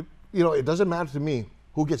it doesn't matter to me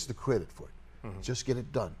who gets the credit for it. Just get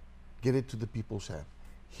it done. Get it to the people's hand.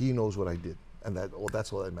 He knows what I did. And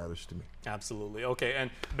that's all that matters to me. Absolutely. Okay, and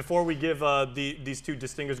before we give these two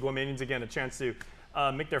distinguished Guamanians again a chance to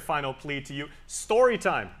make their final plea to you, story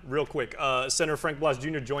time, real quick. Senator Frank Blas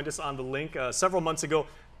Jr. joined us on the link several months ago.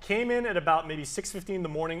 Came in at about maybe 6:50 in the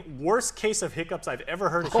morning. Worst case of hiccups I've ever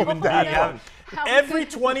heard a human being have. Every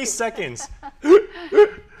 20 seconds.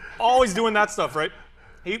 Always doing that stuff, right?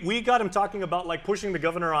 We got him talking about like pushing the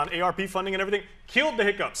governor on ARP funding and everything. Killed the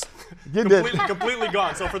hiccups. Completely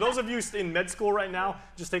gone. So for those of you in med school right now,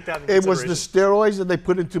 just take that into consideration. It was the steroids that they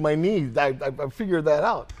put into my knees. I figured that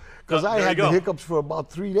out. Because I had the hiccups for about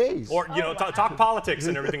 3 days. Or, talk politics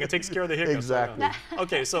and everything. It takes care of the hiccups. Exactly.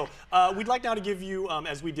 Okay, so we'd like now to give you,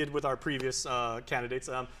 as we did with our previous candidates,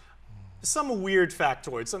 some weird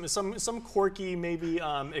factoids, some quirky, maybe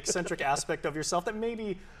eccentric aspect of yourself that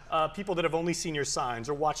maybe people that have only seen your signs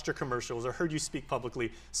or watched your commercials or heard you speak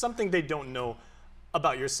publicly, something they don't know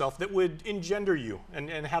about yourself that would engender you and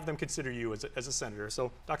have them consider you as a senator.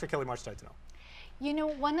 So, Dr. Kelly March Taitano.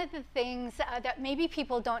 One of the things that maybe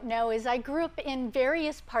people don't know is I grew up in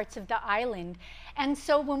various parts of the island. And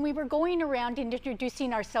so when we were going around and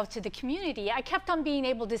introducing ourselves to the community, I kept on being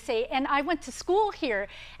able to say, and I went to school here.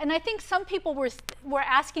 And I think some people were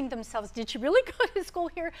asking themselves, did you really go to school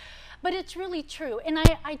here? But it's really true. And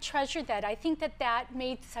I treasure that. I think that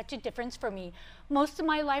made such a difference for me. Most of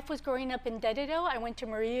my life was growing up in Dededo. I went to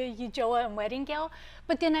Maria, Ulloa, and Weddingale.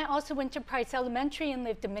 But then I also went to Price Elementary and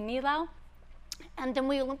lived in Manilao. And then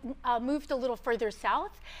we moved a little further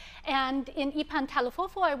south. And in Ipan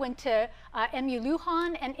Talafofo, I went to MU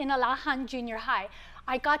Lujan and Inalahan Junior High.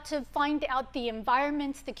 I got to find out the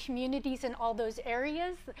environments, the communities in all those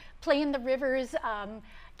areas, play in the rivers,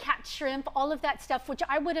 catch shrimp, all of that stuff, which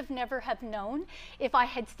I would have never have known if I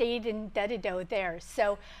had stayed in Dededo there.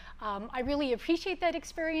 So I really appreciate that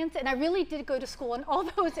experience, and I really did go to school in all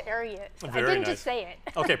those areas. Very I didn't nice. just say it.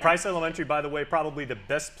 Okay, Price Elementary, by the way, probably the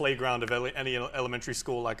best playground of any elementary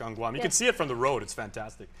school like on Guam. You can see it from the road. It's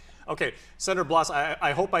fantastic. Okay, Senator Blas,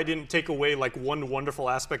 I hope I didn't take away like one wonderful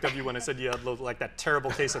aspect of you when I said you had like that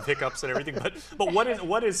terrible case of hiccups and everything. But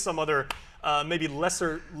what is some other maybe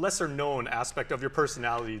lesser known aspect of your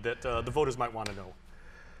personality that the voters might want to know?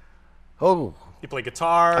 Oh, you play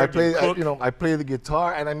guitar. I play the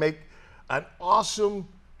guitar, and I make an awesome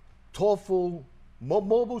tofu,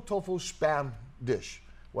 mobile tofu spam dish.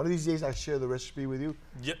 One of these days, I'll share the recipe with you.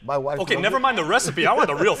 Yeah. My wife. Okay, never mind the recipe. I want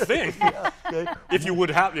the real thing. Yeah, okay. If you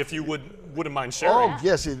wouldn't mind sharing. Oh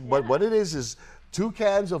yes, what it is 2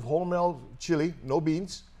 cans of wholemeal chili, no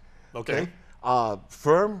beans. Okay.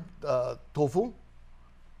 Firm tofu,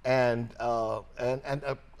 and a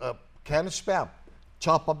can of spam.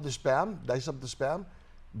 Chop up the spam, dice up the spam,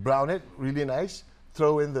 brown it really nice.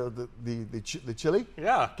 Throw in the chili.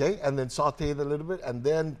 Yeah. Okay, and then saute it a little bit, and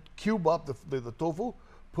then cube up the tofu,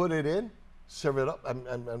 put it in, serve it up,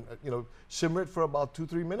 and simmer it for about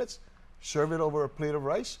 2-3 minutes. Serve it over a plate of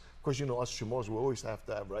rice. Of course, us Chamorros, we always have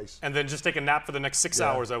to have rice. And then just take a nap for the next 6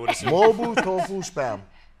 hours, I would assume. Mobile tofu spam.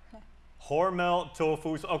 Hormel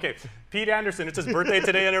tofu. Okay, Pete Anderson, it's his birthday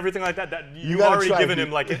today and everything like that. You've already given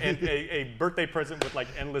him like a birthday present with like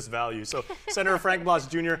endless value. So Senator Frank Blas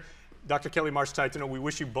Jr., Dr. Kelly March Taitano, we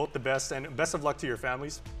wish you both the best and best of luck to your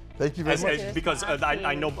families. Thank you very much. Because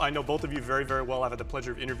I know both of you very, very well. I've had the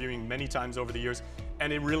pleasure of interviewing many times over the years,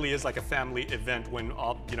 and it really is like a family event when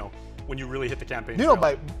when you really hit the campaign trail.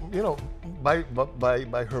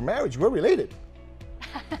 By her marriage, we're related.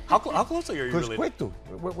 How close are you related? Cueto.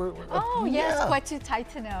 Oh yes, Cueto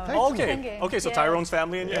Taitano. Okay, so Tyrone's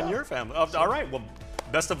family and your family. All right, well,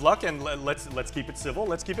 best of luck, and let's keep it civil.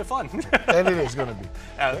 Let's keep it fun. And it is going to be.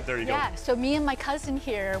 There you go. Yeah, so me and my cousin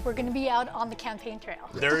here, we're going to be out on the campaign trail.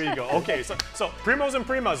 There you go. Okay, so primos and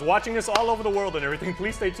primas watching this all over the world and everything,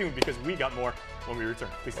 please stay tuned because we got more when we return.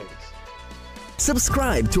 Please stay tuned.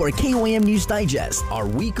 Subscribe to our KUAM News Digest, our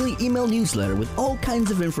weekly email newsletter with all kinds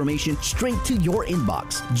of information straight to your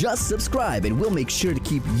inbox. Just subscribe and we'll make sure to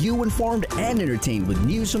keep you informed and entertained with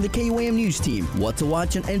news from the KUAM News team, what to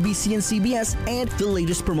watch on NBC and CBS, and the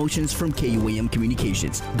latest promotions from KUAM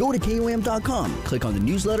Communications. Go to KUAM.com, click on the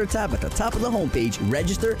newsletter tab at the top of the homepage,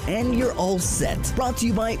 register, and you're all set. Brought to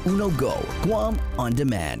you by Uno Go, Guam On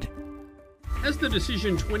Demand. As the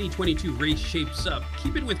Decision 2022 race shapes up,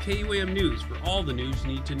 keep it with KUAM News for all the news you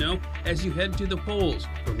need to know as you head to the polls.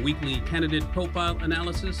 From weekly candidate profile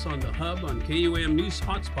analysis on the hub on KUAM News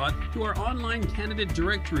HotSpot to our online candidate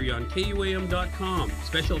directory on KUAM.com,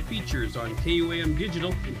 special features on KUAM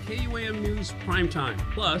Digital and KUAM News Primetime,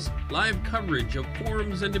 plus live coverage of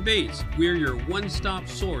forums and debates. We're your one-stop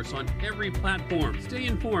source on every platform. Stay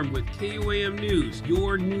informed with KUAM News,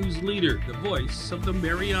 your news leader, the voice of the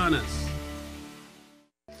Marianas.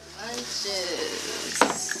 Lunches,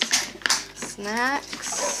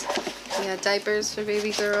 snacks, we got diapers for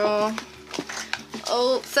baby girl.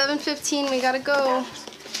 Oh, 7:15, we gotta go.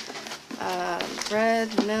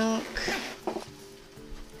 Bread, milk,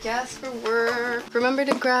 gas for work. Remember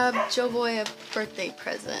to grab Joe Boy a birthday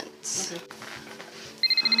present.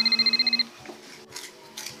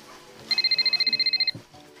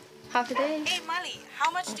 Half a day. Hey, Molly,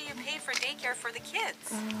 how much do you pay for daycare for the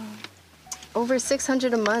kids? Over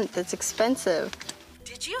 $600 a month. It's expensive.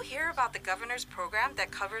 Did you hear about the governor's program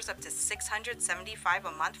that covers up to $675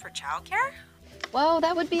 a month for childcare? Wow,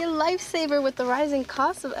 that would be a lifesaver with the rising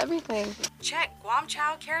costs of everything. Check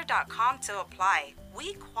GuamChildCare.com to apply.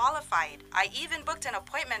 We qualified. I even booked an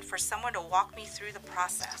appointment for someone to walk me through the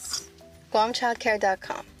process.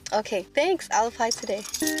 GuamChildCare.com. Okay, thanks. I'll apply today.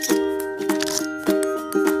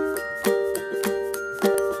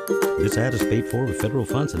 This ad is paid for with federal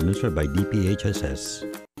funds administered by DPHSS.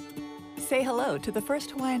 Say hello to the first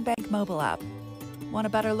Hawaiian Bank mobile app. Want a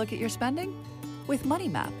better look at your spending? With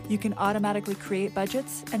MoneyMap, you can automatically create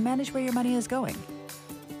budgets and manage where your money is going.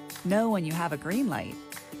 Know when you have a green light,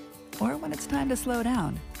 or when it's time to slow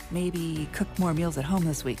down. Maybe cook more meals at home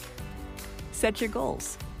this week. Set your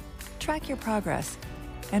goals, track your progress,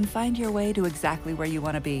 and find your way to exactly where you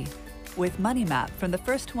want to be. With MoneyMap from the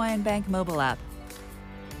first Hawaiian Bank mobile app.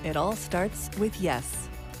 It all starts with yes.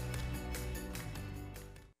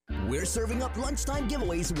 We're serving up lunchtime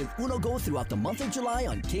giveaways with Uno Go throughout the month of July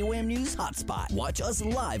on KUAM News HotSpot. Watch us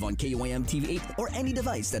live on KUAM TV 8 or any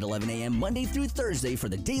device at 11 a.m. Monday through Thursday for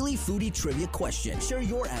the daily foodie trivia question. Share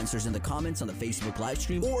your answers in the comments on the Facebook live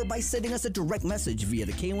stream or by sending us a direct message via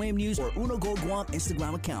the KUAM News or Uno Go Guam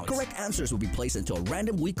Instagram accounts. Correct answers will be placed into a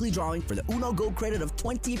random weekly drawing for the Uno Go credit of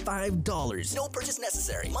 $25. No purchase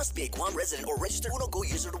necessary. Must be a Guam resident or registered Uno Go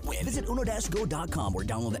user to win. Visit uno-go.com or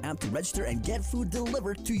download the app to register and get food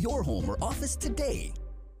delivered to your home or office today.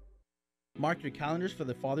 Mark your calendars for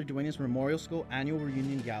the Father Duenas Memorial School Annual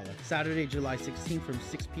Reunion Gala, Saturday, July 16th from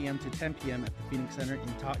 6 p.m. to 10 p.m. at the Phoenix Center in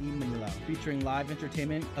Ta'i, Manila, featuring live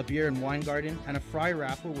entertainment, a beer and wine garden, and a fry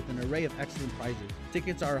raffle with an array of excellent prizes.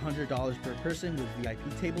 Tickets are $100 per person with VIP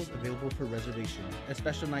tables available for reservation. A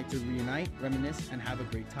special night to reunite, reminisce, and have a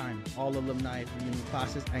great time. All alumni, reunion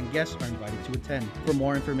classes, and guests are invited to attend. For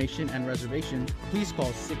more information and reservations, please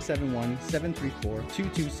call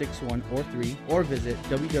 671-734-2261 or 3 or visit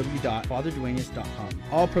www.fatherduenas.com.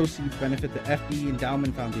 All proceeds benefit the FDE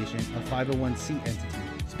Endowment Foundation, a 501c entity.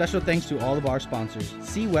 Special thanks to all of our sponsors.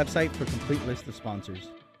 See website for complete list of sponsors.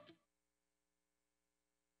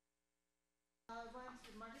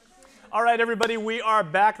 All right, everybody, we are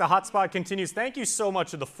back. The hotspot continues. Thank you so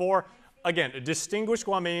much to the four, again, distinguished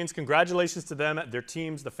Guamanians. Congratulations to them, their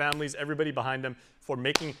teams, the families, everybody behind them for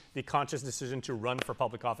making the conscious decision to run for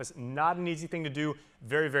public office. Not an easy thing to do.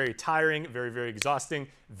 Very, very tiring, very, very exhausting,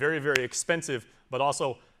 very, very expensive, but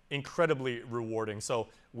also incredibly rewarding. So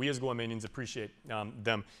we as Guamanians appreciate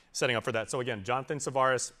them setting up for that. So again, Jonathan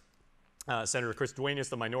Savares, Senator Chris Duenas,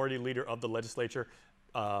 the minority leader of the legislature,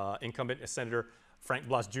 incumbent Senator Frank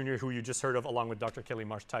Blas Jr., who you just heard of, along with Dr. Kelly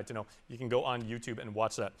Marsh Taitano. You can go on YouTube and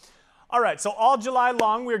watch that. All right, so all July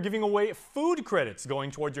long, we are giving away food credits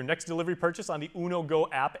going towards your next delivery purchase on the Uno Go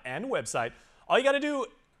app and website. All you got to do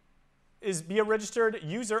is be a registered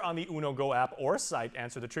user on the Uno Go app or site,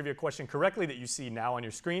 answer the trivia question correctly that you see now on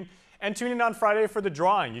your screen, and tune in on Friday for the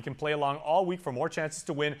drawing. You can play along all week for more chances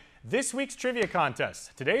to win this week's trivia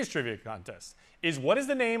contest. Today's trivia contest is, what is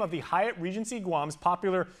the name of the Hyatt Regency Guam's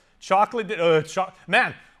popular chocolate,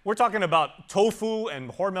 man, we're talking about tofu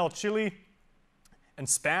and Hormel chili and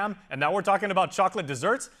Spam, and now we're talking about chocolate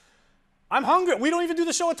desserts. I'm hungry. We don't even do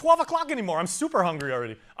the show at 12 o'clock anymore. I'm super hungry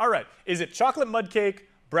already. All right, is it chocolate mud cake,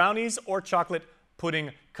 brownies, or chocolate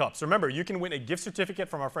pudding cups? Remember, you can win a gift certificate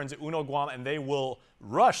from our friends at Uno Guam, and they will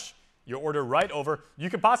rush your order right over.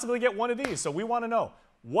 You could possibly get one of these, so we want to know,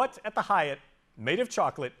 what at the Hyatt, made of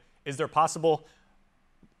chocolate, is there possible?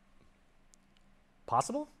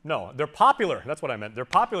 No, they're popular. That's what I meant. They're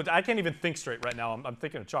popular. I can't even think straight right now. I'm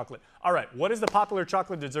thinking of chocolate. All right, what is the popular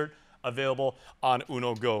chocolate dessert available on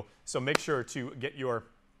Uno Go? So make sure to get your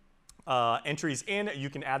entries in. You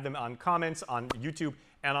can add them on comments on YouTube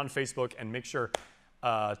and on Facebook, and make sure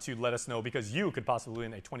to let us know, because you could possibly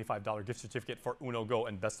win a $25 gift certificate for Uno Go,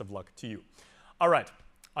 and best of luck to you. All right.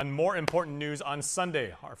 On more important news, on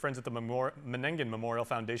Sunday, our friends at the Menengan Memorial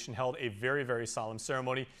Foundation held a very, very solemn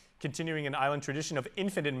ceremony, continuing an island tradition of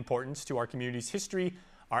infinite importance to our community's history,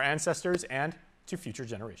 our ancestors, and to future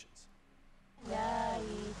generations.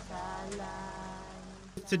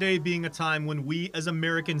 Today being a time when we as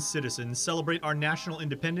American citizens celebrate our national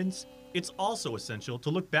independence, it's also essential to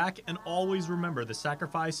look back and always remember the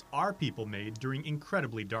sacrifice our people made during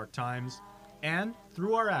incredibly dark times, and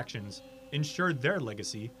through our actions, ensure their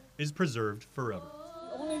legacy is preserved forever.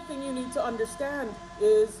 The only thing you need to understand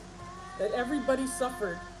is that everybody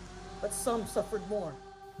suffered, but some suffered more.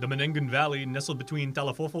 The Menengan Valley, nestled between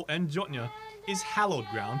Talafofo and Jotnya, is hallowed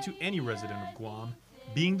ground to any resident of Guam,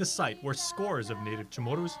 being the site where scores of native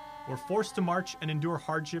Chamorros were forced to march and endure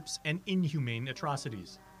hardships and inhumane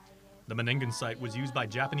atrocities. The Menengan site was used by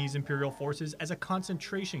Japanese imperial forces as a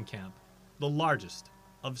concentration camp, the largest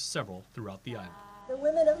of several throughout the island. The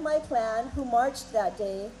women of my clan who marched that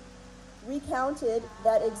day recounted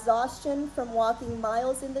that exhaustion from walking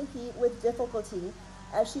miles in the heat with difficulty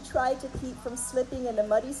as she tried to keep from slipping in the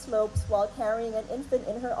muddy slopes while carrying an infant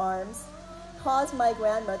in her arms caused my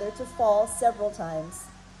grandmother to fall several times.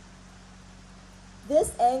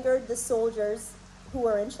 This angered the soldiers who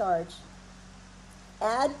were in charge.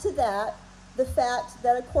 Add to that the fact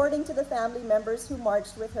that, according to the family members who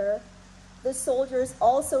marched with her, the soldiers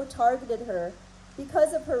also targeted her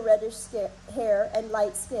because of her reddish hair and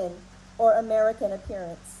light skin, or American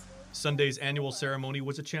appearance. Sunday's annual ceremony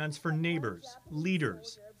was a chance for neighbors,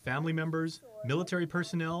 leaders, family members, military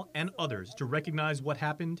personnel, and others to recognize what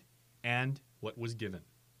happened and what was given.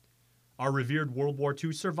 Our revered World War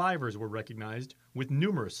II survivors were recognized, with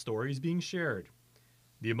numerous stories being shared.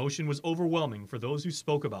 The emotion was overwhelming for those who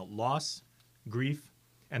spoke about loss, grief,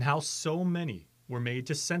 and how so many were made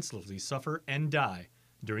to senselessly suffer and die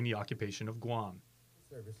during the occupation of Guam.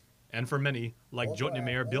 And for many, like Jotny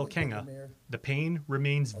Mayor Bill Kenga, the pain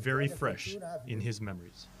remains very fresh in his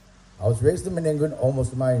memories. I was raised in Meningon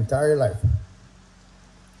almost my entire life.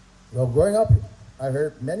 Well, growing up, I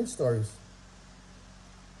heard many stories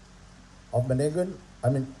of Meningon,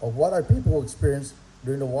 of what our people experienced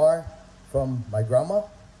during the war from my grandma,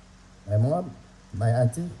 my mom, my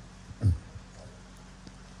auntie,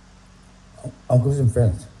 uncles and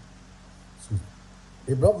friends.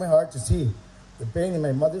 It broke my heart to see the pain in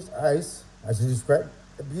my mother's eyes as she described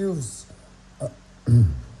abuse.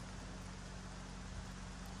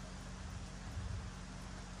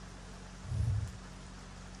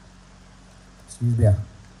 Excuse me.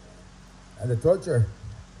 And the torture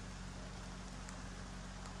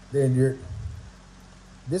they endured.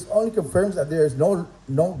 This only confirms that there is no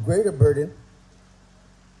greater burden,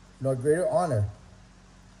 nor greater honor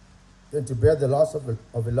than to bear the loss of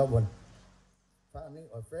a loved one, family,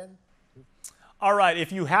 or friend. All right,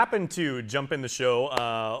 if you happen to jump in the show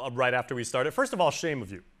right after we started, first of all, shame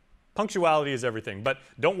of you. Punctuality is everything, but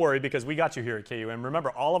don't worry because we got you here at KUAM. Remember,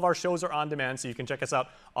 all of our shows are on demand, so you can check us out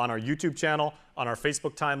on our YouTube channel, on our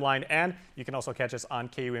Facebook timeline, and you can also catch us on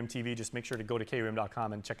KUAM TV. Just make sure to go to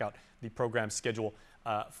KUAM.com and check out the program schedule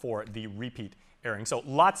for the repeat airing. So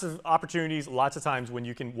lots of opportunities, lots of times when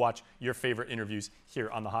you can watch your favorite interviews here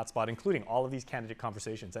on the Hotspot, including all of these candidate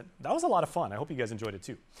conversations. And that was a lot of fun. I hope you guys enjoyed it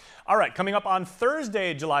too. All right, coming up on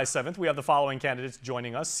Thursday, July 7th, we have the following candidates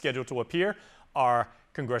joining us, scheduled to appear. Our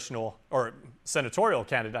congressional, or senatorial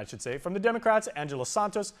candidate, I should say, from the Democrats, Angelo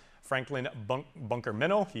Santos, Franklin Bunker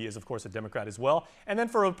Minnow, he is of course a Democrat as well, and then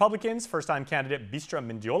for Republicans, first-time candidate Bistra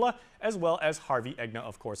Mendiola, as well as Harvey Egna,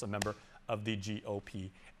 of course, a member of the GOP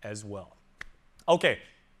as well. Okay,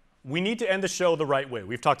 we need to end the show the right way.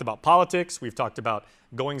 We've talked about politics, we've talked about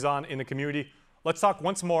goings-on in the community. Let's talk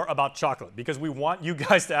once more about chocolate, because we want you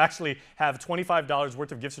guys to actually have $25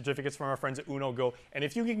 worth of gift certificates from our friends at Uno Go. And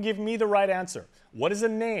if you can give me the right answer, what is the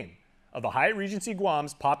name of the Hyatt Regency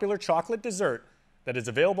Guam's popular chocolate dessert that is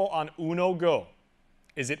available on Uno Go?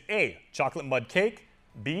 Is it A, chocolate mud cake,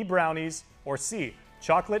 B, brownies, or C,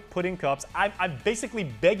 chocolate pudding cups? I'm basically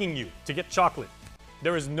begging you to get chocolate.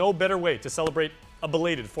 There is no better way to celebrate a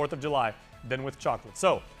belated 4th of July than with chocolate.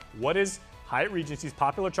 So, what is Hyatt Regency's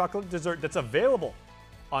popular chocolate dessert that's available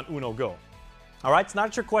on Uno Go? All right, it's not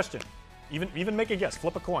a trick question. Even make a guess.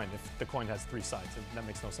 Flip a coin if the coin has 3 sides. That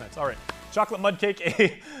makes no sense. All right, chocolate mud cake,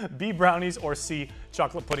 A, B, brownies, or C,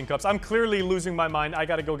 chocolate pudding cups. I'm clearly losing my mind. I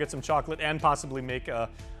got to go get some chocolate and possibly make a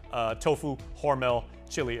tofu hormel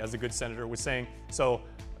chili, as the good senator was saying. So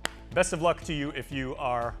best of luck to you if you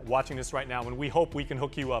are watching this right now, and we hope we can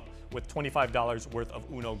hook you up with $25 worth of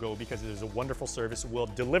Uno Go, because it is a wonderful service. We'll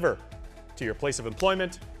deliver to your place of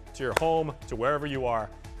employment, to your home, to wherever you are.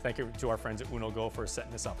 Thank you to our friends at Uno Go for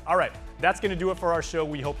setting this up. All right, that's going to do it for our show.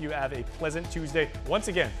 We hope you have a pleasant Tuesday. Once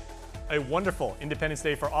again, a wonderful Independence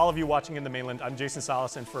Day for all of you watching in the mainland. I'm Jason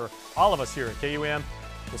Salas, and for all of us here at KUAM,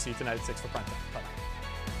 we'll see you tonight at 6 for Prime Time. Bye.